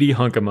 JD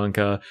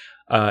Hunkamunka,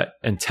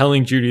 and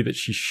telling Judy that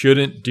she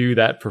shouldn't do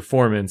that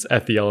performance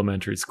at the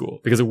elementary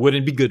school because it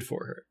wouldn't be good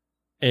for her.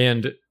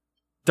 And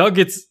Doug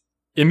gets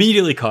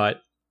immediately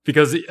caught.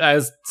 Because,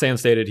 as Sam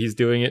stated, he's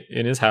doing it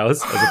in his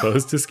house as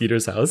opposed to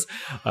Skeeter's house.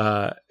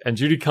 And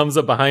Judy comes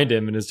up behind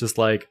him and is just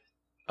like,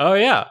 "Oh,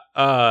 yeah,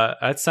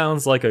 that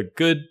sounds like a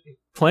good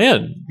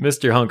plan,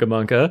 Mr.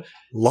 Hunkamunka."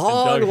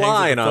 Long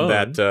line on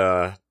that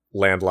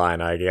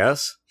landline, I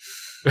guess.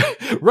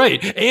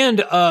 Right.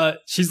 And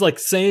she's like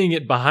saying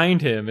it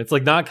behind him. It's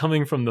like not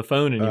coming from the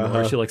phone anymore.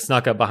 Uh-huh. She like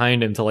snuck up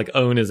behind him to like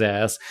own his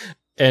ass.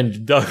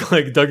 And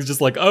Doug's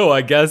just like, "Oh,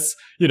 I guess,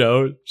 you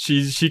know,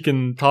 she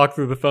can talk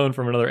through the phone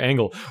from another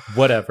angle."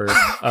 Whatever.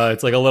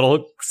 It's like a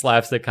little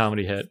slapstick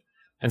comedy hit.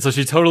 And so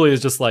she totally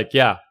is just like,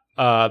 "Yeah,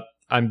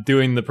 I'm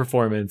doing the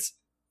performance.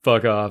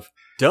 Fuck off."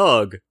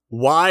 Doug,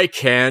 why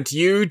can't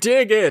you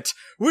dig it?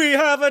 We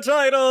have a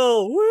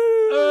title!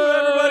 Woo!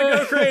 Everybody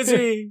go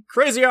crazy!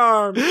 Crazy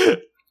arm!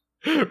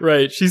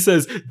 Right. She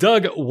says,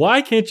 "Doug,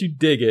 why can't you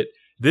dig it?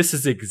 This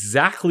is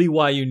exactly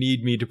why you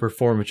need me to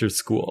perform at your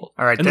school."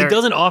 All right, and it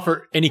doesn't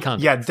offer any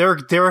context.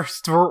 Yeah,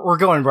 we're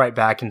going right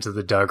back into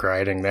the Doug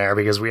writing there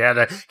because we had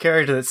a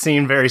character that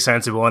seemed very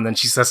sensible, and then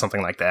she says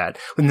something like that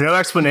with no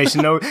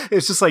explanation. No,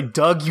 it's just like,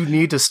 Doug, you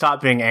need to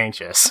stop being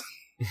anxious.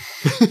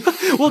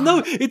 Well,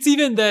 no, it's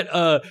even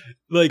that,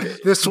 like...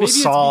 This will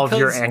solve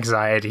your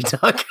anxiety,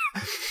 Doug.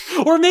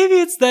 Or maybe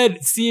it's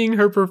that seeing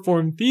her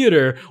perform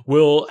theater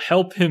will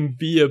help him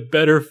be a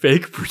better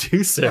fake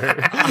producer.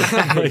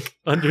 Like,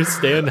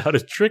 understand how to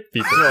trick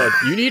people. Doug,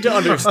 you need to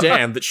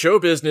understand that show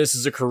business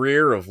is a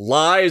career of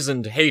lies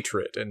and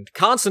hatred and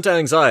constant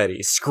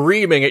anxiety,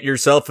 screaming at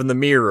yourself in the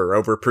mirror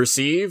over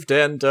perceived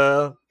and,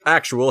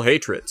 actual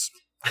hatreds.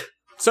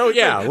 So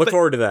yeah, look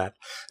forward to that.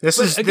 This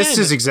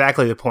is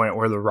exactly the point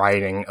where the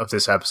writing of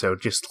this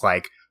episode just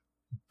like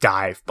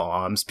dive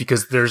bombs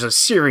because there's a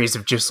series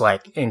of just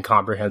like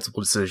incomprehensible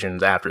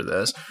decisions after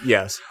this.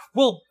 Yes.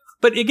 Well,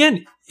 but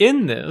again,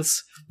 in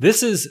this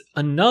is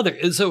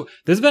another. So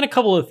there's been a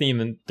couple of Theme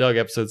and Doug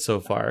episodes so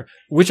far,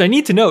 which I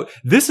need to note.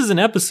 This is an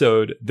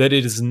episode that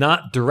it is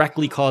not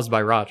directly caused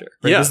by Roger.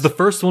 Right? Yes. This is the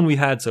first one we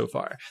had so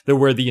far,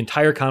 where the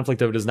entire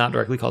conflict of it is not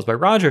directly caused by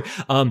Roger.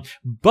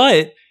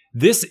 But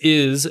this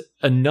is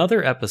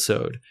another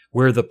episode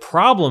where the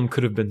problem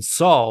could have been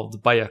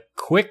solved by a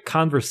quick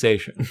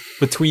conversation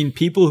between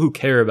people who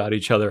care about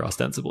each other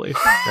ostensibly,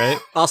 right?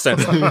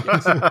 Ostensibly,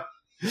 yes.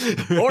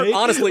 Or Right?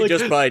 honestly, Like-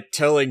 just by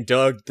telling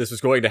Doug this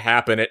was going to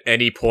happen at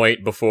any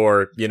point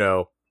before,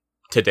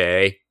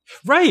 today.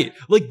 Right.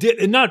 Like,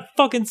 and not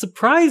fucking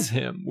surprise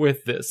him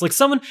with this. Like,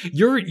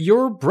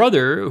 your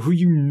brother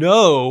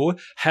who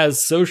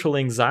has social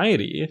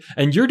anxiety,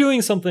 and you're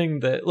doing something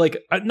that, like,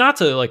 not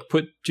to, like,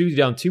 put Judy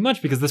down too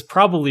much, because this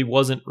probably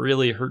wasn't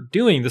really her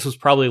doing. This was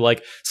probably,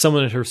 like,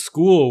 someone at her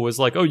school was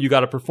like, oh, you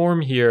gotta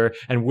perform here,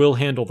 and we'll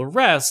handle the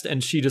rest,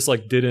 and she just,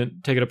 like,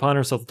 didn't take it upon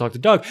herself to talk to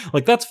Doug.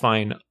 Like, that's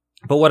fine.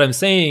 But what I'm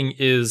saying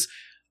is,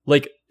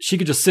 like, she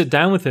could just sit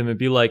down with him and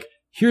be like,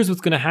 here's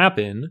what's gonna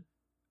happen.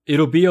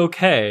 It'll be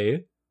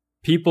okay.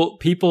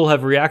 People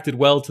have reacted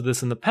well to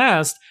this in the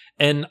past,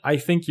 and I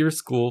think your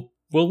school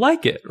will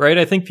like it, right?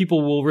 I think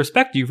people will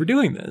respect you for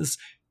doing this,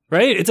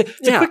 right? It's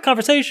a quick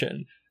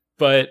conversation,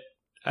 but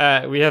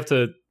we have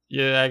to.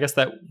 Yeah, I guess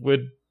that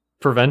would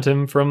prevent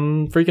him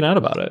from freaking out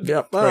about it.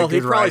 Yeah, well,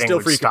 he'd probably still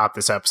would stop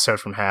this episode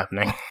from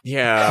happening.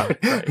 Yeah,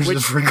 Which is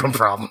a frequent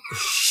problem.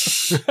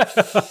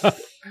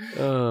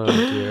 oh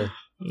dear.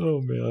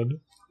 Oh man.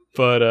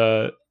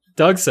 But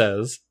Doug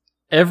says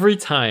every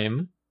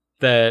time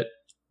that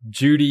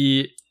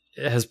Judy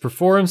has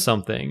performed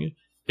something,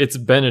 it's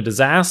been a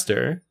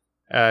disaster.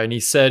 And he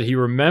said he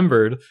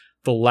remembered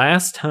the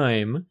last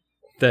time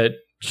that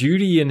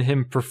Judy and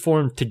him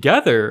performed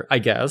together, I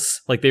guess,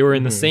 like they were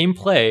in the same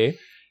play,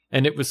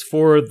 and it was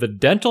for the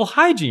dental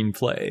hygiene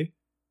play,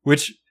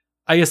 which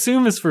I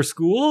assume is for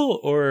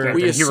school, or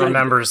he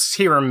remembers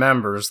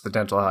the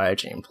dental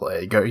hygiene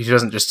play. He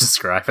doesn't just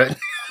describe it,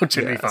 which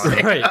would be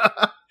funny. Right.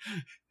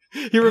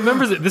 He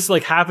remembers it. This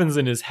like happens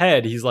in his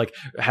head. He's like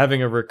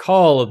having a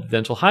recall of the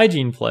dental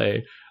hygiene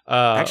play.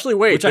 Actually,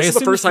 wait. This is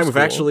the first time we've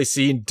school. actually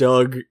seen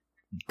Doug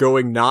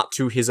going not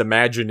to his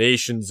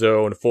imagination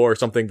zone for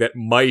something that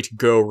might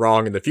go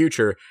wrong in the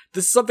future.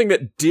 This is something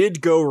that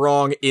did go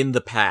wrong in the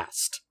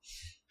past.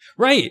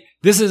 Right.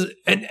 This is,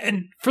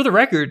 and for the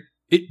record,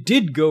 it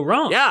did go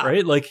wrong. Yeah.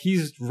 Right? Like,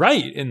 he's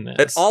right in this.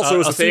 It also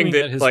is a thing assuming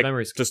that, his like,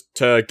 memories- just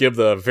to give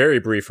the very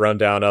brief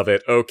rundown of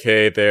it,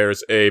 okay,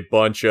 there's a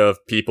bunch of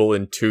people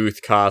in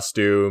tooth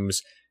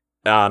costumes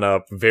on a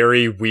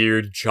very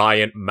weird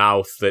giant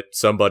mouth that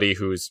somebody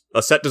who's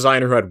a set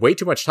designer who had way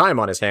too much time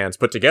on his hands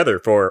put together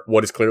for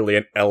what is clearly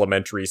an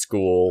elementary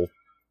school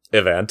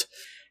event.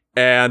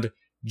 And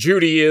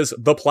Judy is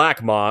the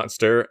plaque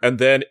monster, and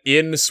then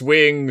in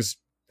swings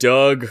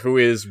Doug, who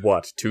is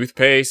what?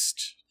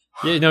 Toothpaste?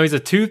 Yeah, no, he's a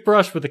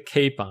toothbrush with a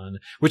cape on,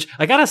 which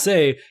I gotta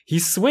say, he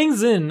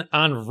swings in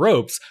on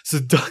ropes. So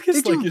Doug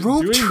is They like do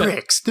rope doing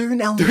tricks. They're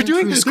in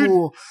elementary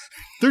school.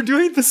 They're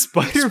doing the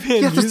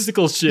Spider-Man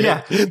musical shit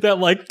that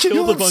like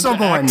killed a bunch of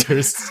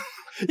actors.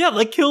 Yeah,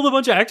 like killed a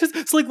bunch of actors.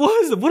 It's like,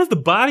 what is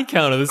the body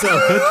count of this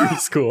elementary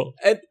school?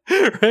 And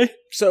right?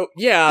 So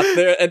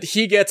yeah, and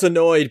he gets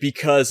annoyed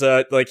because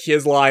like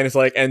his line is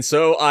like, and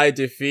so I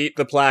defeat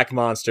the plaque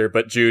monster,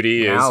 but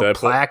Judy Now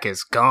plaque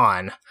is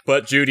gone.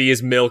 But Judy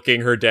is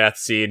milking her death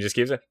scene, just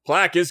keeps saying,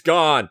 plaque is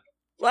gone,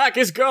 plaque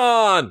is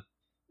gone,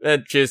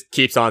 and just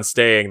keeps on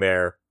staying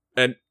there.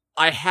 And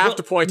I have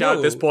to point out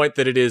at this point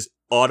that it is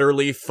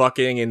utterly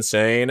fucking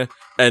insane,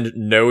 and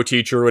no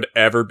teacher would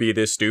ever be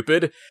this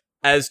stupid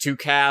as to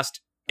cast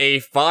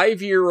a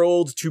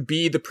 5-year-old to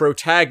be the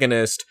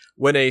protagonist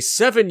when a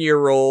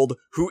 7-year-old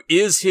who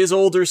is his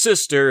older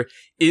sister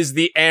is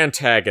the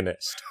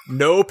antagonist.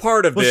 No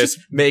part of this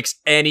makes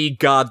any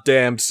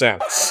goddamn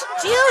sense.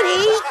 Judy!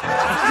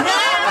 No!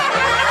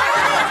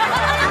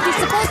 You're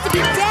supposed to be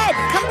dead!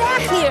 Come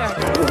back here!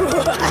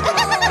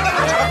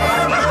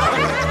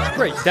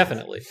 Right,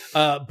 definitely.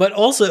 But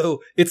also,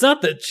 it's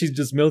not that she's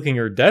just milking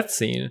her death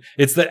scene.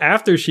 It's that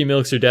after she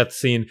milks her death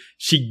scene,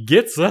 she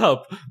gets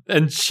up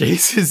and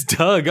chases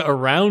Doug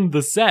around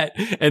the set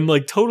and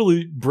like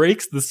totally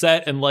breaks the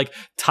set and like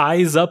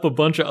ties up a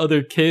bunch of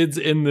other kids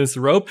in this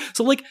rope.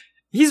 So like,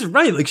 he's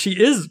right. Like she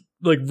is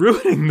like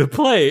ruining the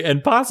play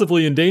and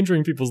possibly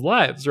endangering people's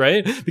lives,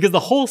 right? Because the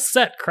whole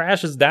set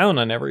crashes down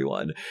on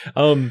everyone.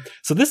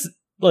 So this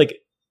like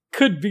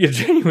could be a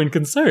genuine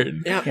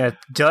concern. Yeah,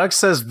 Doug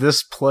says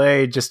this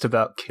play just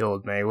about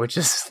killed me, which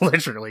is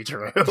literally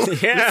true.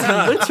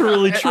 Yeah.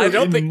 Literally true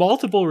in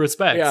multiple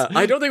respects. Yeah,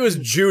 I don't think it was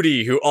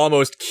Judy who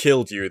almost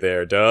killed you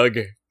there, Doug.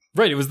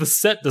 Right, it was the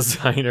set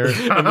designer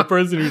and the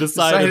person who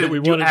decided that we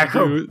wanted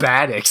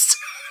acrobatics.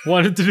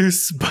 Wanted to do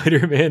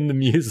Spider-Man the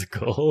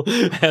musical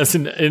as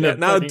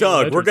now,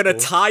 Doug, we're gonna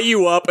tie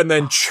you up and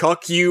then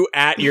chuck you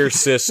at your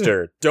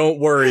sister. Don't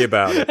worry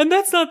about it. And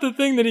that's not the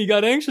thing that he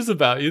got anxious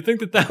about. You think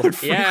that would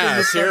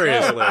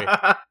seriously.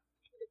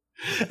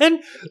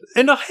 And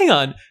hang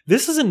on,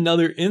 this is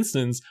another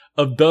instance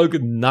of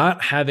Doug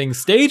not having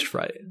stage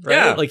fright, right?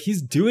 Yeah. Like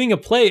he's doing a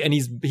play and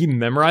he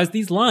memorized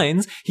these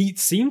lines. He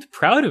seemed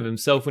proud of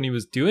himself when he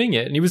was doing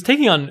it, and he was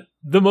taking on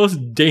the most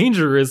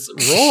dangerous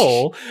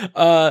role.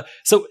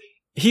 So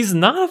he's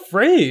not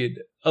afraid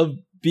of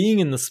being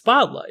in the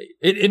spotlight.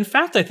 In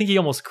fact, I think he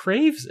almost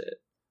craves it,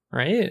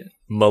 right?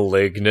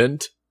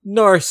 Malignant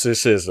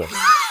narcissism.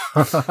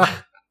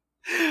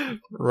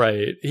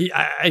 Right.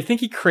 I think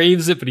he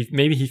craves it, but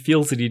maybe he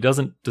feels that he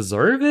doesn't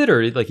deserve it,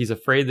 or like he's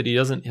afraid that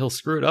he'll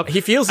screw it up.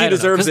 He feels he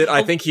deserves it.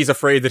 I think he's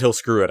afraid that he'll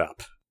screw it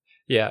up.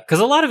 Yeah, because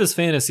a lot of his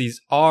fantasies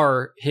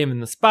are him in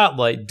the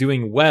spotlight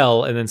doing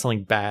well, and then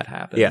something bad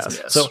happens.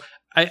 Yes. So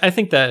I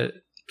think that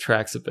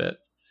tracks a bit.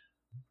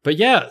 But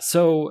yeah,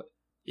 so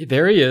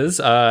there he is,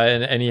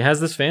 and he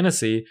has this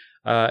fantasy,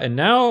 and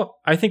now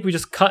I think we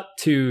just cut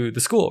to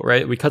the school,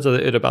 right? We cut to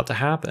it about to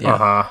happen.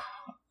 Uh-huh.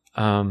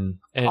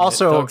 And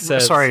also, Doug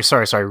says,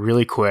 sorry,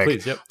 really quick.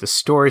 Please, yep. The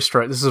story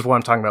structure. This is what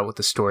I'm talking about with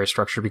the story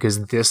structure,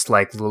 because this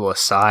like little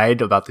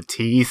aside about the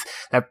teeth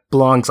that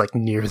belongs like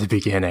near the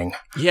beginning,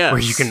 yeah,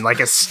 where you can like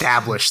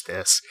establish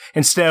this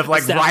instead of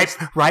like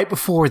right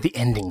before the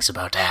ending's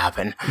about to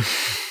happen.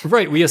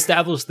 Right, we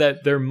established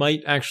that there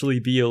might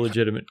actually be a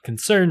legitimate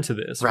concern to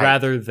this, right,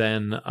 rather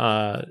than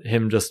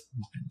him just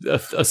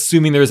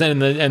assuming there's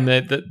and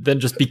then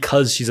just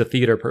because she's a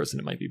theater person,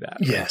 it might be bad.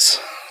 Right? Yes,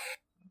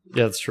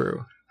 yeah, that's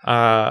true.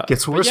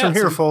 Gets worse from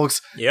here,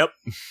 folks. Yep.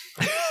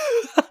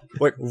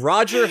 Like,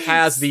 Roger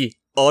has the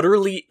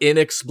utterly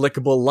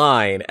inexplicable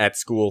line at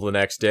school the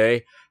next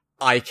day.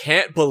 I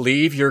can't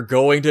believe you're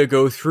going to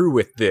go through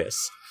with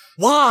this.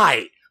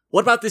 Why?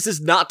 What about this is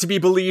not to be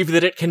believed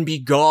that it can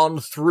be gone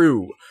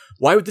through?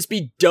 Why would this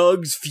be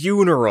Doug's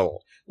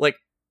funeral? Like,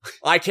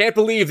 I can't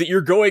believe that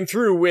you're going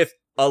through with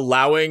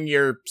allowing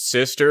your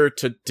sister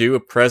to do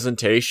a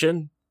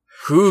presentation?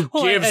 Who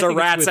gives a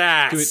rat's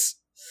ass?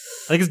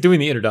 I think it's doing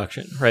the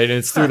introduction, right? And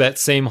it's through that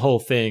same whole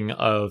thing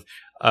of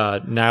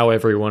now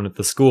everyone at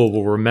the school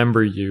will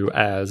remember you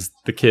as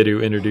the kid who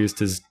introduced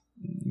his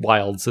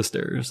wild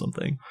sister or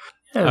something.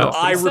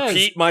 I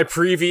repeat my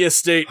previous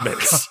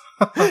statements.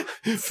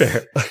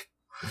 Fair.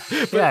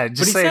 Yeah,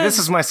 just say, this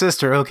is my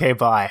sister, okay,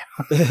 bye.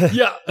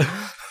 Yeah.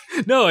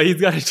 No,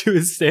 he's got to do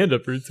his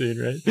stand-up routine,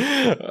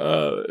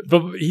 right?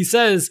 But he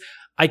says,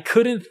 I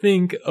couldn't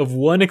think of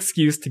one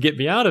excuse to get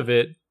me out of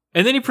it.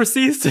 And then he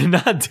proceeds to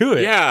not do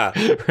it. Yeah.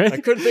 Right? I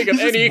couldn't think of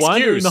He's any just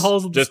wandering excuse. the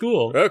halls of the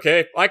school.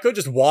 Okay, I could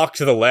just walk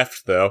to the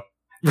left, though.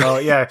 Oh,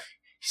 yeah.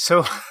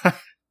 So,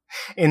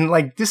 and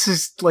like, this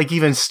is like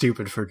even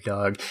stupid for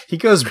Doug. He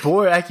goes,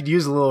 boy, I could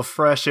use a little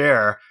fresh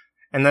air.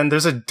 And then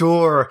there's a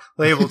door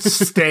labeled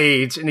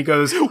stage, and he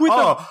goes,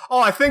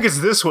 I think it's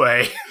this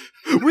way.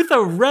 With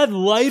a red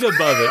light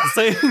above it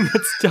saying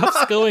that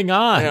stuff's going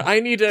on. Yeah, I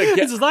need to get...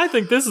 He says, I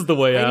think this is the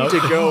way out. I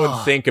need to go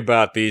and think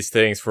about these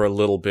things for a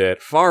little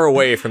bit, far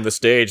away from the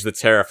stage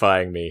that's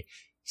terrifying me.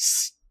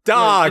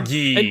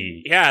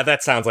 Stoggy! Yeah,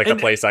 that sounds like the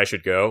place I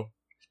should go.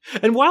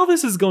 And while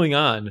this is going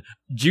on,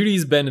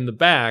 Judy's been in the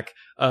back,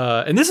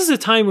 and this is a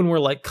time when we're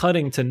like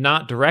cutting to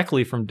not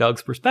directly from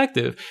Doug's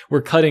perspective.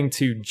 We're cutting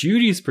to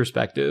Judy's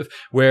perspective,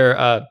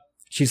 where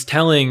she's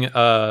telling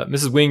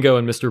Mrs. Wingo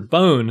and Mr.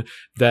 Bone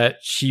that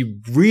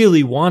she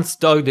really wants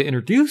Doug to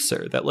introduce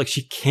her, that like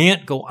she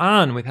can't go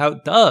on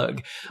without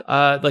Doug.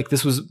 Like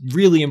this was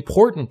really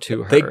important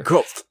to her.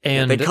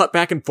 They cut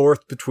back and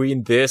forth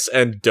between this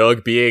and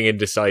Doug being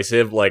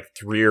indecisive like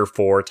 3 or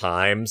 4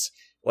 times.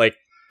 Like,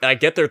 I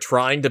get they're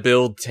trying to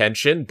build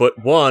tension,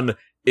 but 1,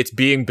 it's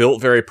being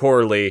built very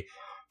poorly.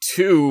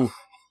 2,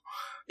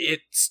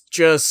 it's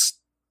just...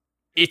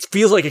 It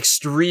feels like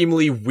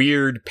extremely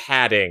weird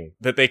padding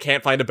that they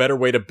can't find a better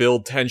way to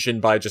build tension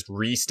by just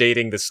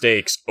restating the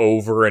stakes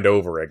over and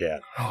over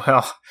again.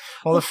 Well,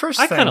 the first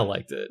thing... I kind of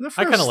liked it. The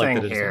first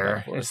thing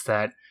here is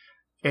that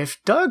if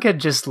Doug had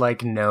just,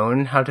 like,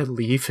 known how to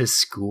leave his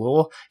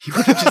school, he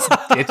would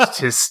have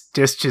just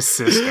ditched his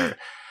sister.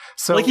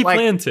 So, like he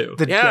planned to.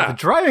 The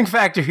driving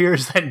factor here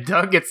is that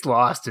Doug gets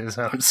lost in his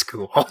own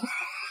school.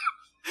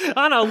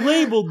 On a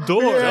labeled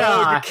door. Yeah.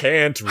 Doug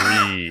can't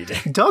read.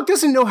 Doug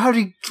doesn't know how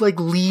to, like,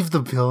 leave the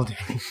building.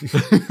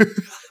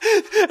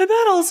 And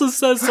that also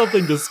says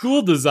something to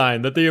school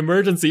design, that the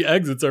emergency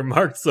exits are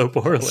marked so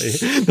poorly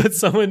that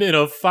someone in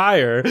a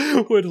fire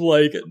would,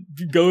 like,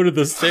 go to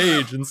the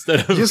stage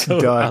instead of just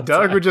Doug.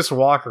 Doug would just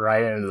walk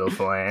right into the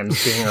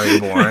flames, being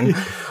reborn.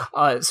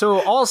 So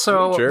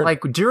also, sure,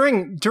 like,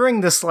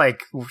 during this,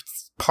 like,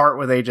 part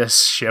where they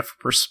just shift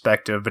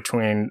perspective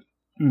between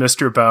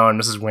Mr. Bone,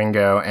 Mrs.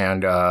 Wingo,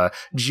 and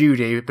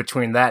Judy,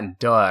 between that and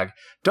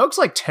Doug's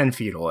like 10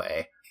 feet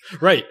away.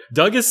 Right.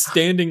 Doug is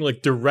standing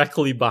like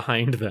directly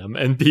behind them,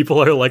 and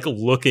people are like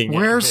looking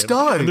Where's at him.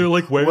 Doug? And they're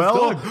like, where's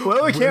Doug?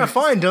 Well, we can't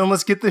find him.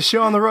 Let's get this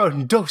show on the road.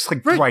 And Doug's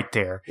like right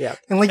there. Yeah.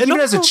 And like, even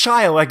as a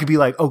child, I could be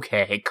like,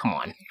 okay, come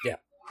on. Yeah.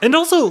 And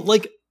also,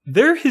 like,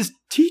 they're his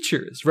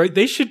teachers, right?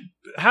 They should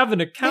have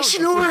an account. They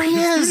should know where he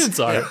is.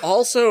 And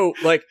also,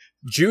 like,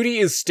 Judy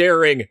is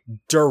staring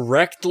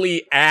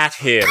directly at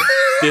him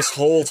this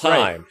whole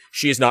time. Right.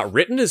 She is not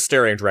written as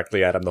staring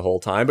directly at him the whole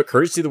time, but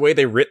courtesy of the way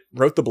they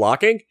wrote the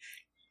blocking,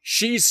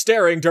 she's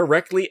staring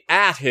directly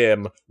at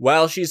him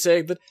while she's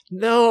saying that,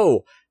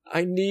 no,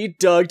 I need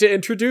Doug to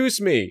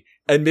introduce me.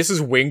 And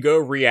Mrs. Wingo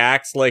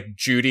reacts like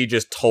Judy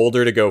just told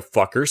her to go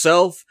fuck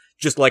herself.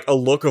 Just like a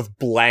look of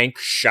blank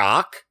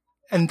shock.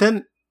 And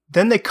then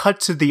they cut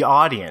to the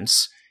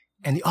audience.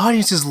 and the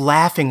audience is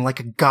laughing like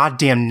a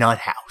goddamn nut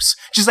house.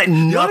 Just like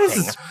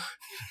nothing.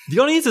 The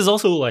audience is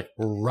also like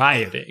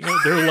rioting.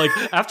 They're like,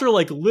 after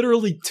like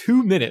literally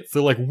 2 minutes,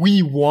 they're like,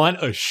 we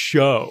want a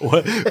show.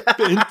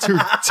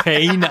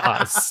 Entertain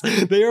us.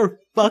 They are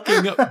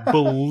fucking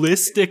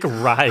ballistic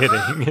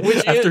rioting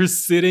after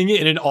sitting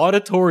in an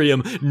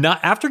auditorium,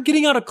 not after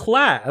getting out of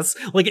class,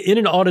 like in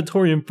an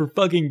auditorium for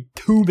fucking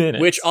 2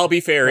 minutes. Which, I'll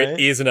be fair, right? It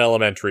is an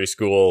elementary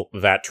school.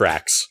 That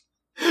tracks.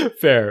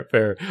 Fair.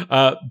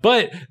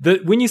 But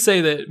when you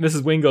say that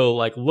Mrs. Wingo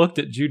like looked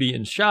at Judy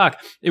in shock,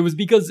 it was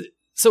because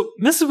so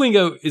Mrs.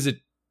 Wingo is a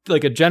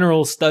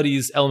general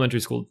studies elementary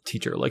school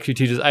teacher. Like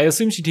I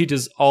assume she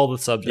teaches all the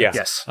subjects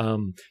Yes.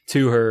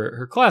 To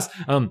her class.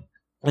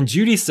 And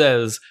Judy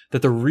says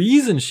that the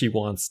reason she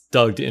wants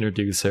Doug to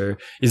introduce her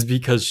is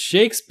because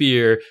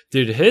Shakespeare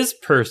did his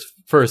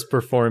first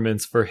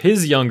performance for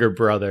his younger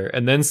brother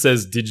and then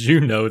says, "Did you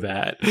know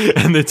that?"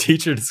 And the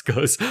teacher just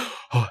goes,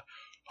 "Oh,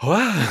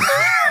 wow."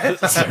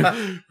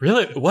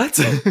 Really? What?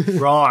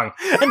 Wrong.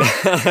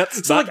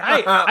 So like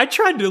I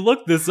tried to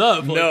look this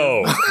up.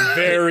 No.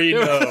 Very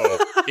no.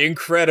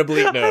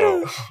 Incredibly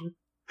no.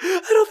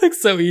 I don't think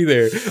so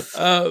either.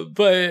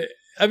 But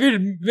I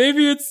mean,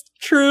 maybe it's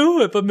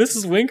true, but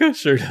Mrs. Wingo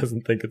sure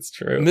doesn't think it's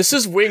true.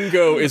 Mrs.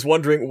 Wingo is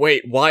wondering,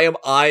 wait, why am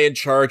I in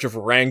charge of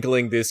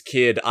wrangling this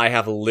kid? I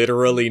have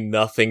literally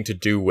nothing to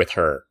do with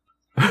her.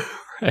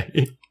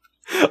 Right.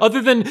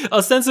 Other than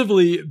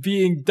ostensibly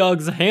being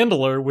Doug's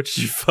handler, which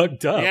she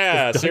fucked up.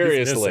 Yeah,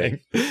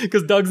 seriously.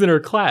 Because Doug's in her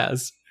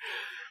class.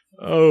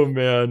 Oh,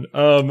 man.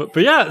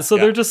 But yeah, so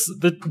they're just...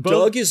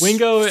 Doug is...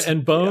 Wingo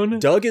and Bone. Yeah,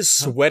 Doug is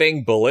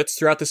sweating bullets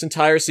throughout this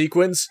entire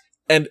sequence,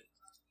 and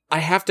I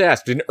have to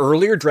ask, did an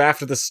earlier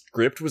draft of the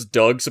script, was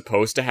Doug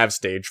supposed to have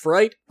stage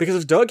fright? Because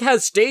if Doug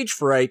has stage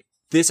fright,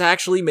 this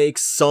actually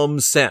makes some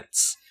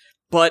sense.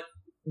 But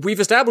we've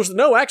established that,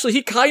 no, actually,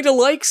 he kind of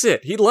likes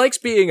it. He likes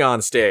being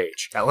on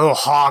stage. That little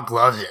hog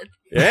loves it.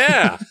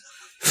 Yeah.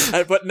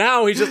 But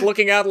now he's just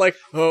looking out like,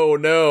 oh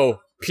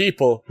no,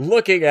 people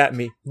looking at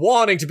me,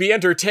 wanting to be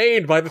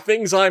entertained by the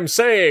things I'm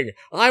saying.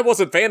 I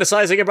wasn't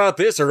fantasizing about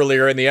this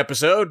earlier in the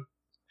episode.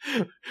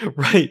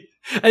 Right.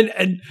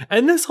 And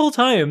this whole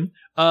time,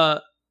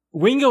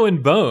 Wingo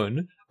and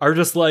Bone are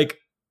just like,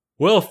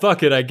 well,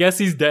 fuck it, I guess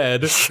he's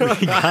dead.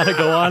 We gotta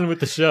go on with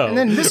the show. And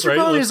then Mr. Right?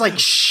 Bone is like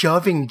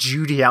shoving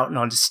Judy out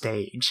onto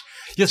stage.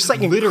 Yes, Just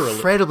like literally.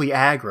 incredibly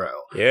aggro.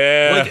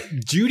 Yeah. Like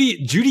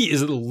Judy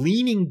is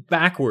leaning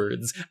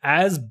backwards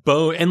as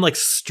Bone and like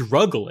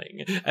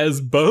struggling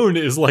as Bone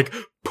is like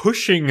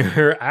pushing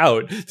her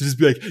out to just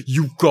be like,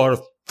 you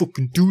gotta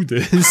fucking do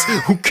this.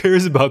 Who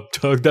cares about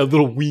Doug, that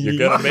little weenie?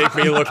 You're gonna make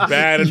me look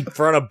bad in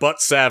front of Butt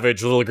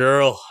Savage, little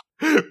girl.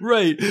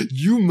 Right.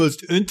 You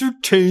must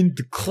entertain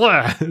the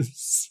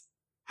class.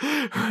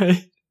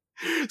 Right.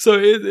 So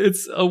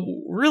it's a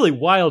really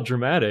wild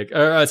dramatic,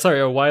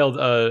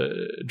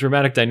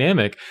 dramatic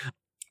dynamic.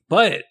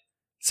 But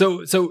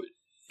so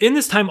in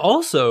this time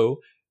also,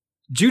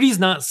 Judy's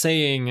not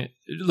saying,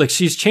 like,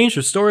 she's changed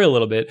her story a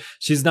little bit.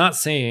 She's not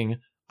saying,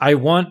 I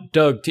want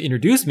Doug to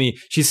introduce me.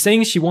 She's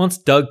saying she wants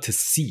Doug to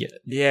see it.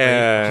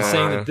 Yeah. Right? She's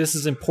saying that this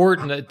is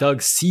important that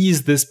Doug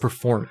sees this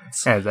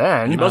performance. And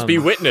then You must be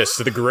witness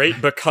to the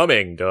great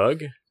becoming,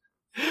 Doug.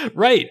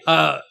 Right.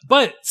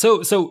 But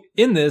so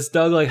in this,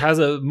 Doug like has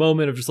a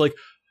moment of just like,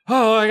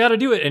 oh, I gotta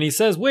do it. And he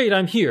says, wait,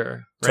 I'm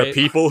here. Right? To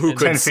people who And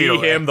could 10 feet see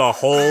away. him the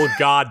whole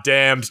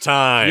goddamned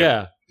time.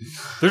 Yeah.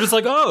 They're just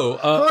like,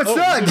 it's we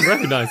Doug. didn't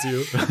recognize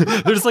you.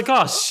 They're just like,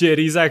 oh shit,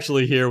 he's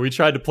actually here. We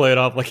tried to play it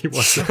off like he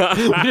wasn't.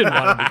 We didn't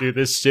want him to do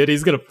this shit.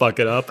 He's gonna fuck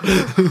it up.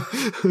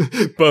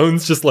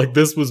 Bones just like,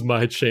 this was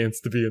my chance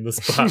to be in the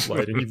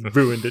spotlight, and you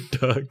ruined it,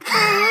 Doug.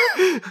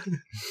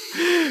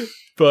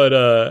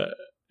 But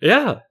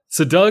yeah.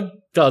 So Doug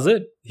does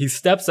it. He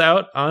steps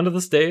out onto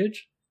the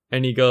stage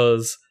and he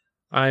goes,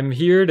 I'm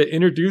here to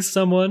introduce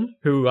someone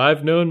who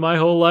I've known my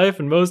whole life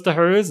and most of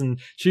hers, and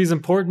she's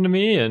important to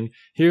me, and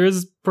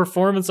here's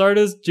performance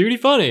artist Judy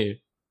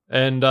Funny.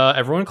 And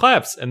everyone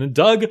claps, and then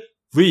Doug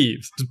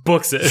leaves, just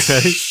books it,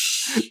 right?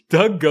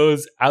 Doug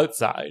goes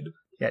outside.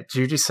 Yeah,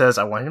 Judy says,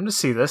 I want him to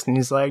see this, and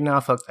he's like, no,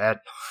 fuck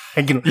that.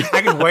 I can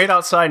wait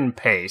outside and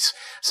pace.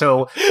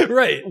 So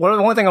Right.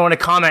 one thing I want to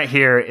comment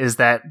here is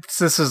that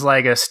this is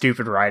like a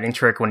stupid writing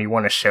trick. When you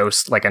want to show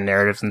like a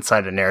narrative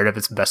inside a narrative,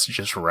 it's best to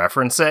just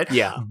reference it.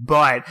 Yeah.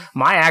 But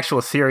my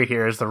actual theory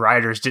here is the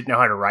writers didn't know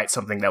how to write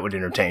something that would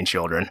entertain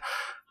children.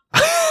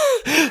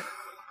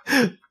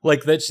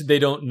 Like that they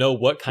don't know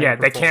what kind Yeah, of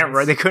they can't performance.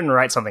 write. They couldn't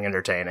write something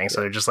entertaining, so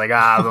they're just like,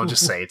 they'll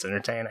just say it's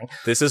entertaining.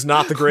 This is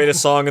not the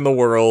greatest song in the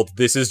world.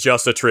 This is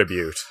just a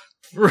tribute.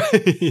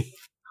 Right.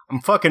 I'm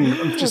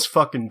just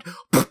fucking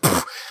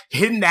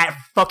hitting that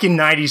fucking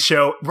 90s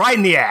show right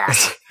in the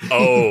ass.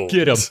 Oh.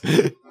 Get him.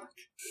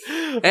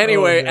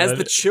 Anyway, Oh, as man.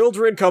 the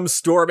children come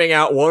storming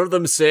out, one of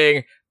them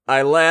saying,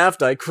 I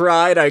laughed, I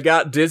cried, I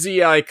got dizzy,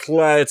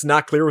 it's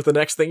not clear what the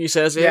next thing he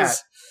says is. Yeah.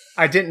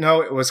 I didn't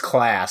know it was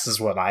class, is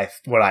what I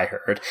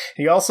heard.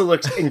 He also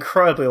looks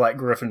incredibly like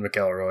Griffin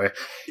McElroy.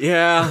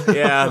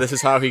 Yeah, this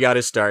is how he got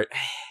his start.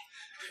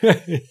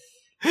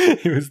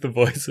 He was the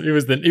voice. He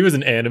was an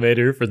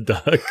animator for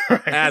Doug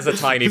as a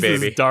tiny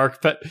baby. His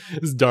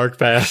dark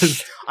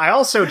past. I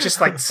also just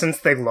like, since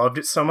they loved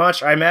it so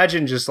much, I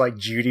imagine just like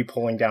Judy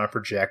pulling down a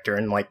projector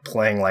and like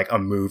playing like a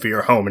movie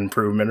or Home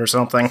Improvement or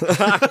something.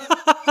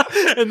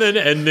 And then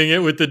ending it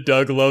with the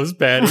Doug Loves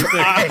Patty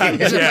thing.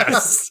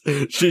 Yes.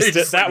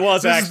 That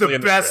was actually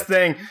the best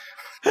thing.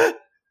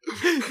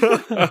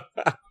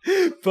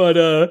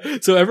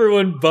 But so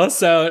everyone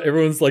busts out,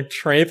 everyone's like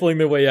trampling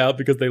their way out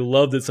because they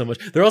loved it so much.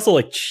 They're also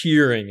like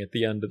cheering at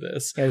the end of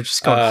this. Yeah, they're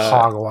just going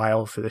hog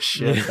wild for this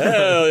shit.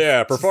 Hell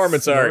yeah,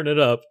 performance art. It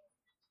up.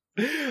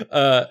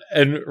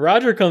 And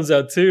Roger comes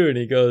out too and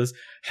he goes,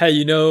 hey,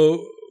 you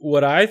know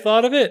what I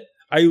thought of it?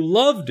 I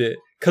loved it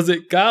because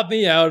it got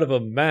me out of a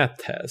math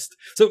test.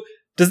 So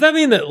does that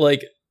mean that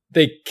like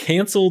they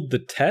canceled the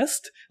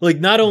test? Like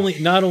not only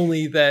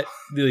that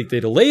like they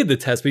delayed the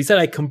test, but he said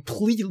I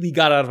completely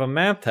got out of a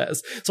math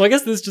test. So I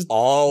guess this just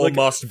all like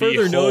must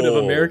further behold note of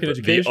American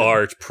education. The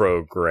art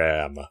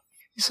program.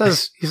 He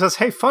says,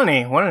 hey,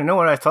 funny, want to know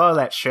what I thought of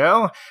that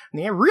show?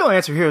 And the real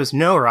answer here is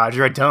no,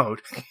 Roger, I don't.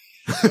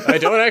 I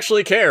don't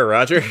actually care,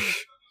 Roger.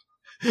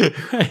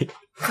 Right.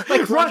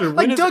 Like Roger,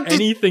 when Doug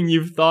anything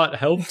you've thought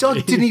helped Doug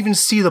me? Didn't even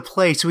see the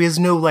play, so he has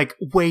no like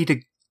way to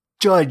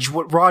judge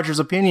what Roger's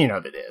opinion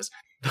of it is.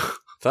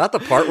 Thought the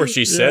part where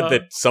she said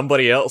that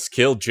somebody else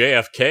killed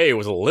JFK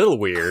was a little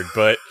weird,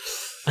 but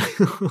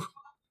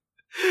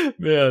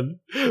man.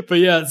 But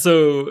yeah,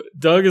 so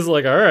Doug is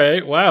like, all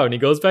right, wow. And he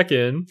goes back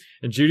in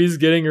and Judy's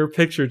getting her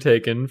picture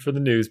taken for the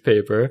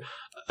newspaper.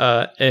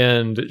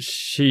 And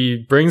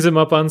she brings him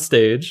up on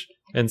stage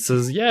and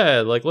says, yeah,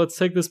 like, let's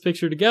take this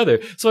picture together.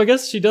 So I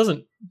guess she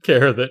doesn't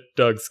care that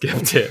Doug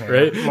skipped it,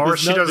 right? Or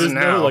she doesn't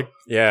know.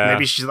 Yeah.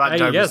 Maybe she thought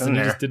Doug was in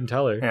there. He just didn't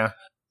tell her. Yeah.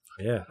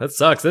 Yeah, that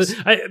sucks.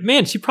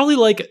 Man, she probably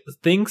like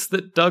thinks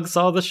that Doug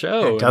saw the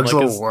show. Yeah, Doug's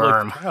and, a like,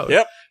 worm.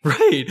 Yep.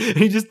 Right. And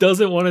he just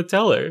doesn't want to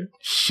tell her.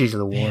 She's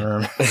the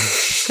worm.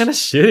 It's kind of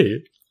shitty.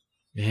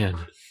 Man.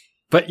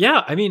 But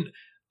yeah, I mean,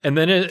 and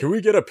then Can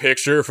we get a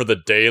picture for the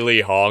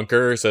Daily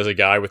Honker? Says a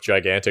guy with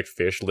gigantic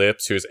fish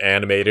lips who's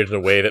animated in a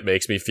way that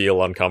makes me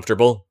feel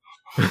uncomfortable.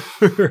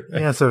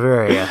 Yeah, it's a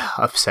very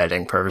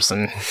upsetting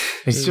person.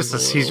 He's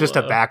just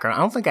a background. I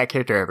don't think that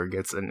character ever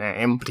gets a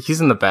name, but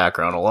he's in the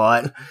background a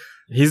lot.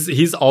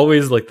 He's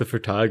always like the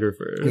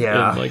photographer.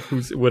 Yeah. And like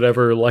who's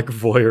whatever like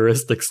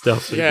voyeuristic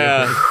stuff.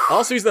 Yeah.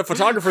 Also, he's the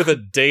photographer of the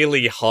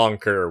Daily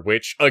Honker,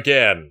 which,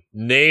 again,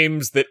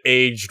 names that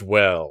aged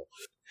well.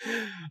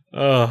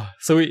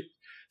 So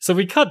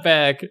we cut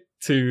back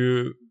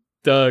to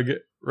Doug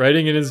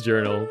writing in his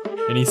journal,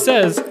 and he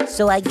says,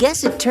 So I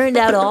guess it turned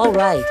out all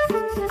right.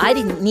 I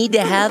didn't need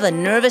to have a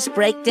nervous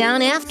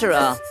breakdown after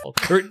all.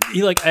 or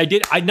he like, I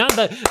didn't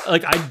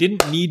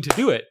need to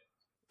do it.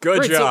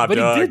 Good job, but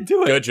Doug. he did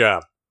do it. Good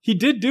job. He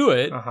did do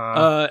it.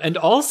 Uh-huh. And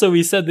also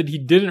he said that he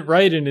didn't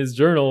write in his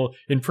journal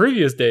in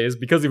previous days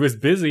because he was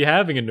busy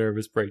having a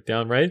nervous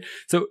breakdown, right?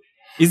 So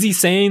is he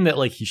saying that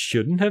like he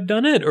shouldn't have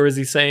done it? Or is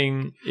he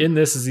saying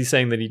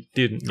that he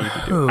didn't need to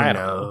do it? Who I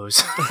don't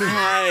knows?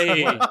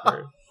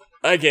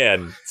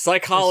 Again,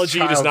 psychology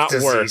does not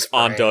work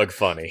on Doug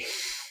Funny.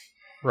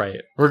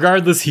 Right.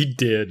 Regardless, he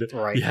did.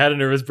 Right. He had a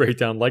nervous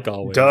breakdown like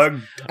always.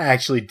 Doug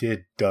actually did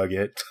Doug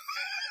it.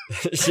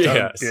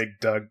 Yes.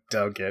 Doug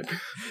it.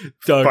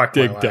 Doug Fuck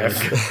dig my Doug.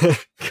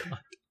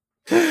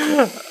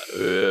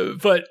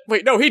 But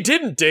Wait, no, he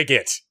didn't dig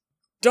it.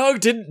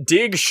 Doug didn't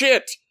dig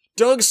shit.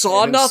 Doug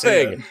saw Didn't see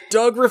nothing.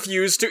 Doug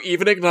refused to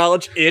even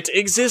acknowledge it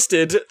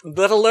existed,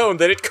 let alone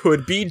that it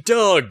could be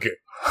Doug.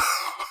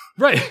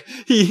 right.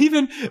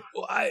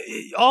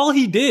 All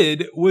he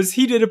did was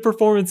he did a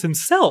performance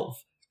himself,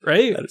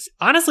 right?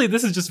 Honestly,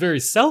 this is just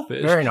very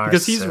selfish. Very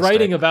because he's narcissistic.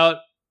 writing about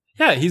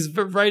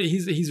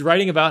he's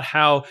writing about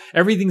how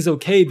everything's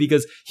okay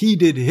because he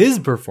did his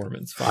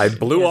performance. I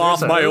blew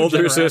off my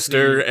older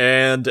sister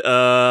and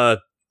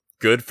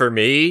good for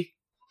me.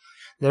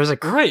 There's a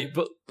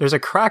but there's a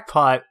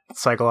crackpot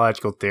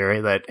psychological theory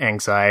that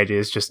anxiety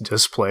is just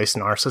displaced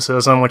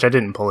narcissism, which I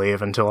didn't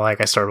believe until like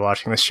I started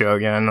watching this show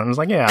again. I was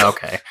like, yeah,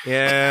 okay,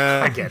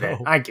 Yeah. I get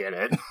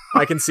it.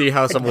 I can see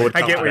how someone would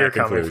come I get to where you're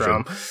that coming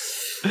conclusion.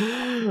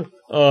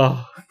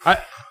 from.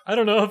 I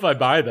don't know if I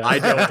buy that. I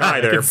don't I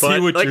either, can see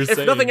but what like, you're if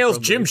saying nothing else,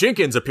 from Jim this.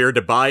 Jenkins appeared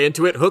to buy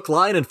into it hook,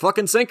 line, and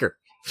fucking sinker.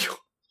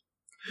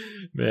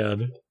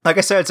 Man, Like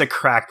I said, it's a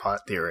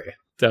crackpot theory.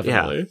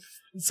 definitely.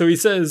 So he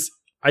says,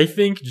 I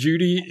think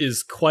Judy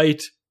is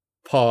quite,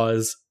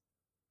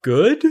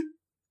 good?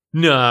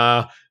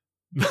 Nah.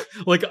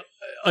 like,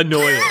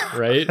 annoying,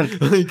 right?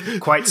 like,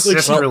 Quite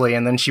sisterly,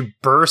 and then she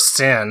bursts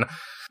in.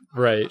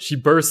 right. She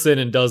bursts in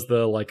and does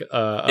the, like,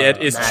 It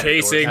is Matador.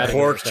 chasing Matador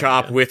Pork thing,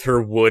 Chop yeah. with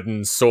her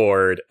wooden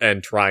sword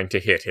and trying to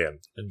hit him.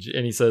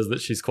 and he says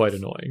that she's quite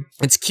annoying.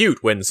 It's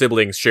cute when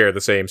siblings share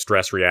the same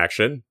stress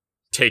reaction,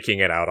 taking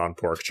it out on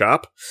Pork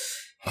Chop.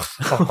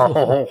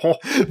 The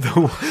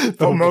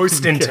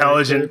most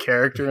intelligent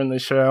character in the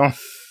show.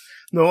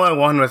 The only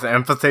one with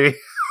empathy.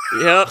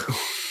 Yep.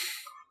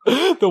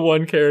 The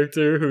one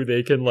character who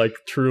they can like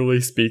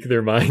truly speak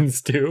their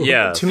minds to.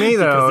 Yeah. To me,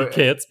 though, because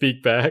he can't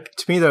speak back.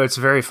 To me, though, it's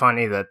very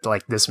funny that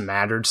like this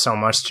mattered so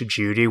much to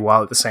Judy,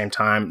 while at the same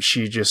time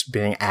she just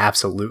being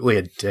absolutely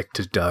a dick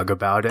to Doug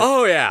about it.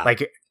 Oh yeah,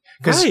 like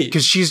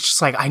because she's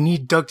just like, I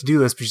need Doug to do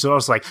this, but she's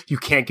also like, you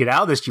can't get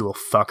out of this, you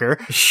little fucker.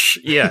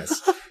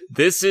 Yes,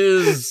 this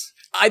is,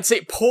 I'd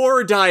say,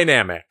 poor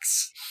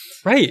dynamics.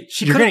 Right,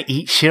 You're gonna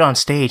eat shit on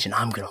stage, and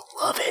I'm gonna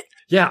love it.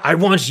 Yeah, I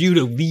want you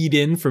to lead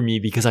in for me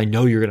because I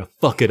know you're going to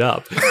fuck it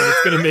up. And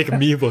it's going to make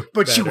me look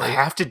But better. you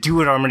have to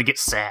do it or I'm going to get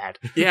sad.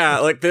 Yeah,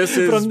 like this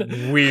is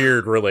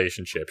weird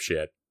relationship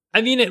shit.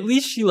 I mean, at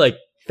least she like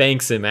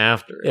thanks him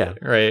after. Yeah.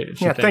 Right?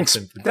 She thanks.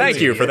 Him for Thank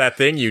doing you it. for that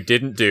thing you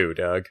didn't do,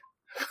 Doug.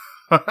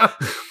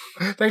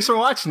 Thanks for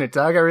watching it,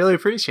 Doug. I really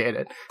appreciate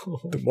it.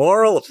 The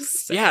moral of,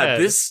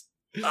 Sad.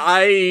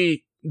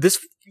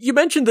 you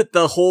mentioned that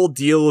the whole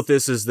deal with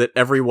this is that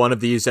every one of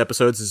these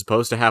episodes is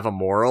supposed to have a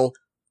moral.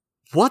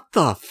 What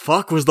the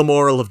fuck was the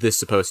moral of this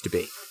supposed to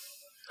be?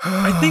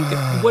 I think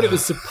what it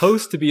was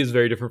supposed to be is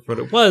very different from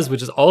what it was,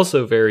 which is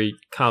also very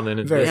common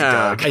in Very this.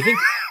 Doug.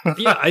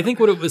 I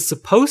think what it was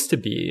supposed to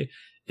be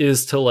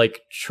is to like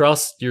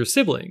trust your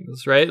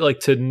siblings, right? Like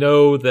to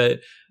know that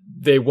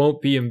they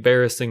won't be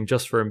embarrassing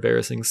just for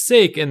embarrassing's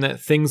sake and that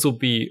things will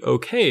be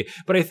okay.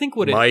 But I think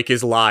Mike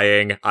is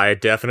lying. I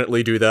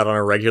definitely do that on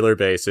a regular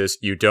basis.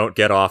 You don't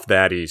get off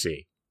that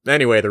easy.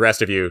 Anyway, the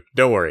rest of you,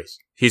 don't worry.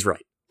 He's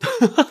right.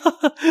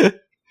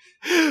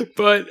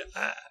 But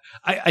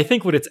I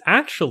think what it's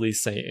actually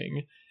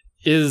saying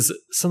is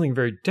something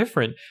very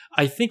different.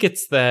 I think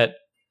it's that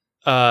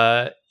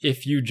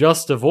if you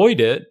just avoid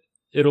it,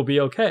 it'll be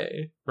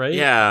okay, right?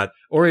 Yeah.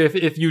 Or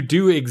if you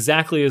do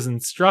exactly as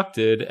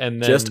instructed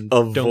and then Just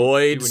don't do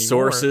avoid anymore.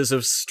 sources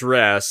of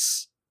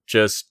stress.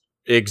 Just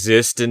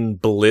exist in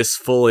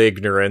blissful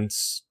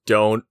ignorance.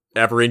 Don't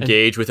ever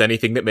engage with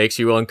anything that makes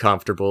you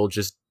uncomfortable.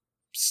 Just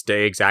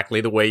stay exactly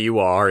the way you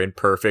are in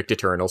perfect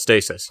eternal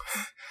stasis.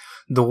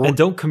 And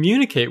don't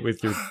communicate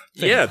with your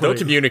Yeah, don't family.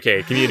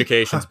 communicate.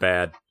 Communication's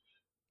bad.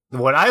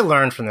 What I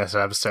learned from this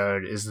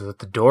episode is that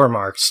the door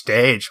marked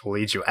stage will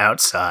lead you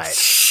outside.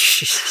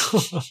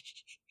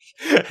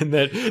 And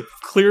that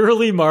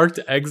clearly marked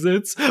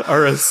exits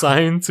are a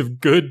sign of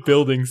good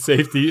building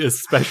safety,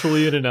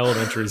 especially in an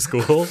elementary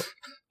school.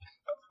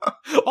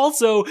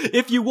 Also,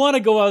 if you want to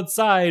go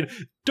outside,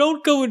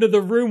 don't go into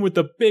the room with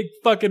the big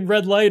fucking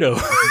red light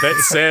over. That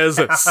says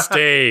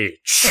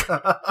stage.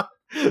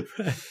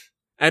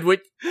 And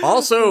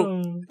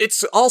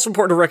it's also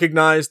important to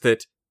recognize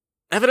that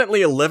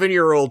evidently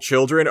 11-year-old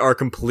children are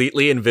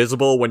completely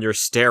invisible when you're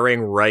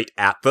staring right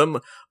at them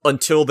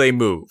until they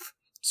move.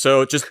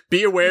 So just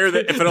be aware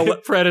that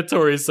if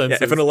predatory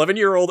senses. if an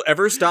 11-year-old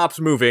ever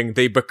stops moving,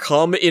 they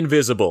become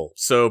invisible.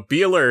 So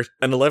be alert.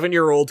 An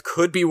 11-year-old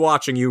could be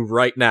watching you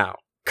right now.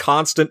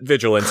 Constant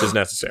vigilance is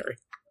necessary.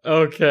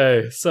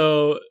 Okay,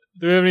 so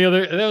do we have any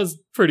other? That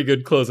was pretty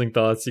good closing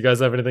thoughts. You guys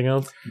have anything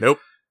else? Nope.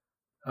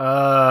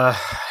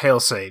 Hail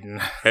Satan.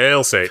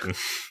 Hail Satan.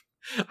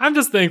 I'm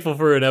just thankful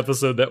for an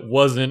episode that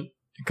wasn't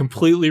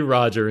completely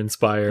Roger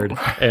inspired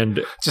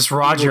and Just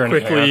Roger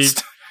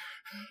enhanced.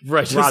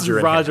 Right, just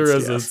Roger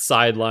as a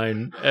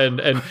sideline,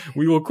 and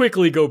we will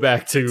quickly go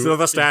back to So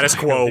the status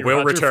quo entirely will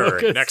Roger return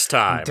focused. next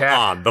time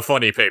on The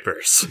Funny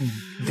Papers.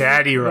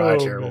 Daddy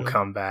Roger man. will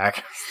come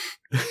back.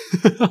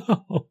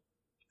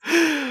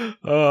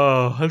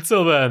 Oh,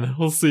 until then,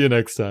 we'll see you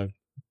next time.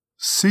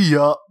 See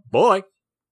ya. Boy.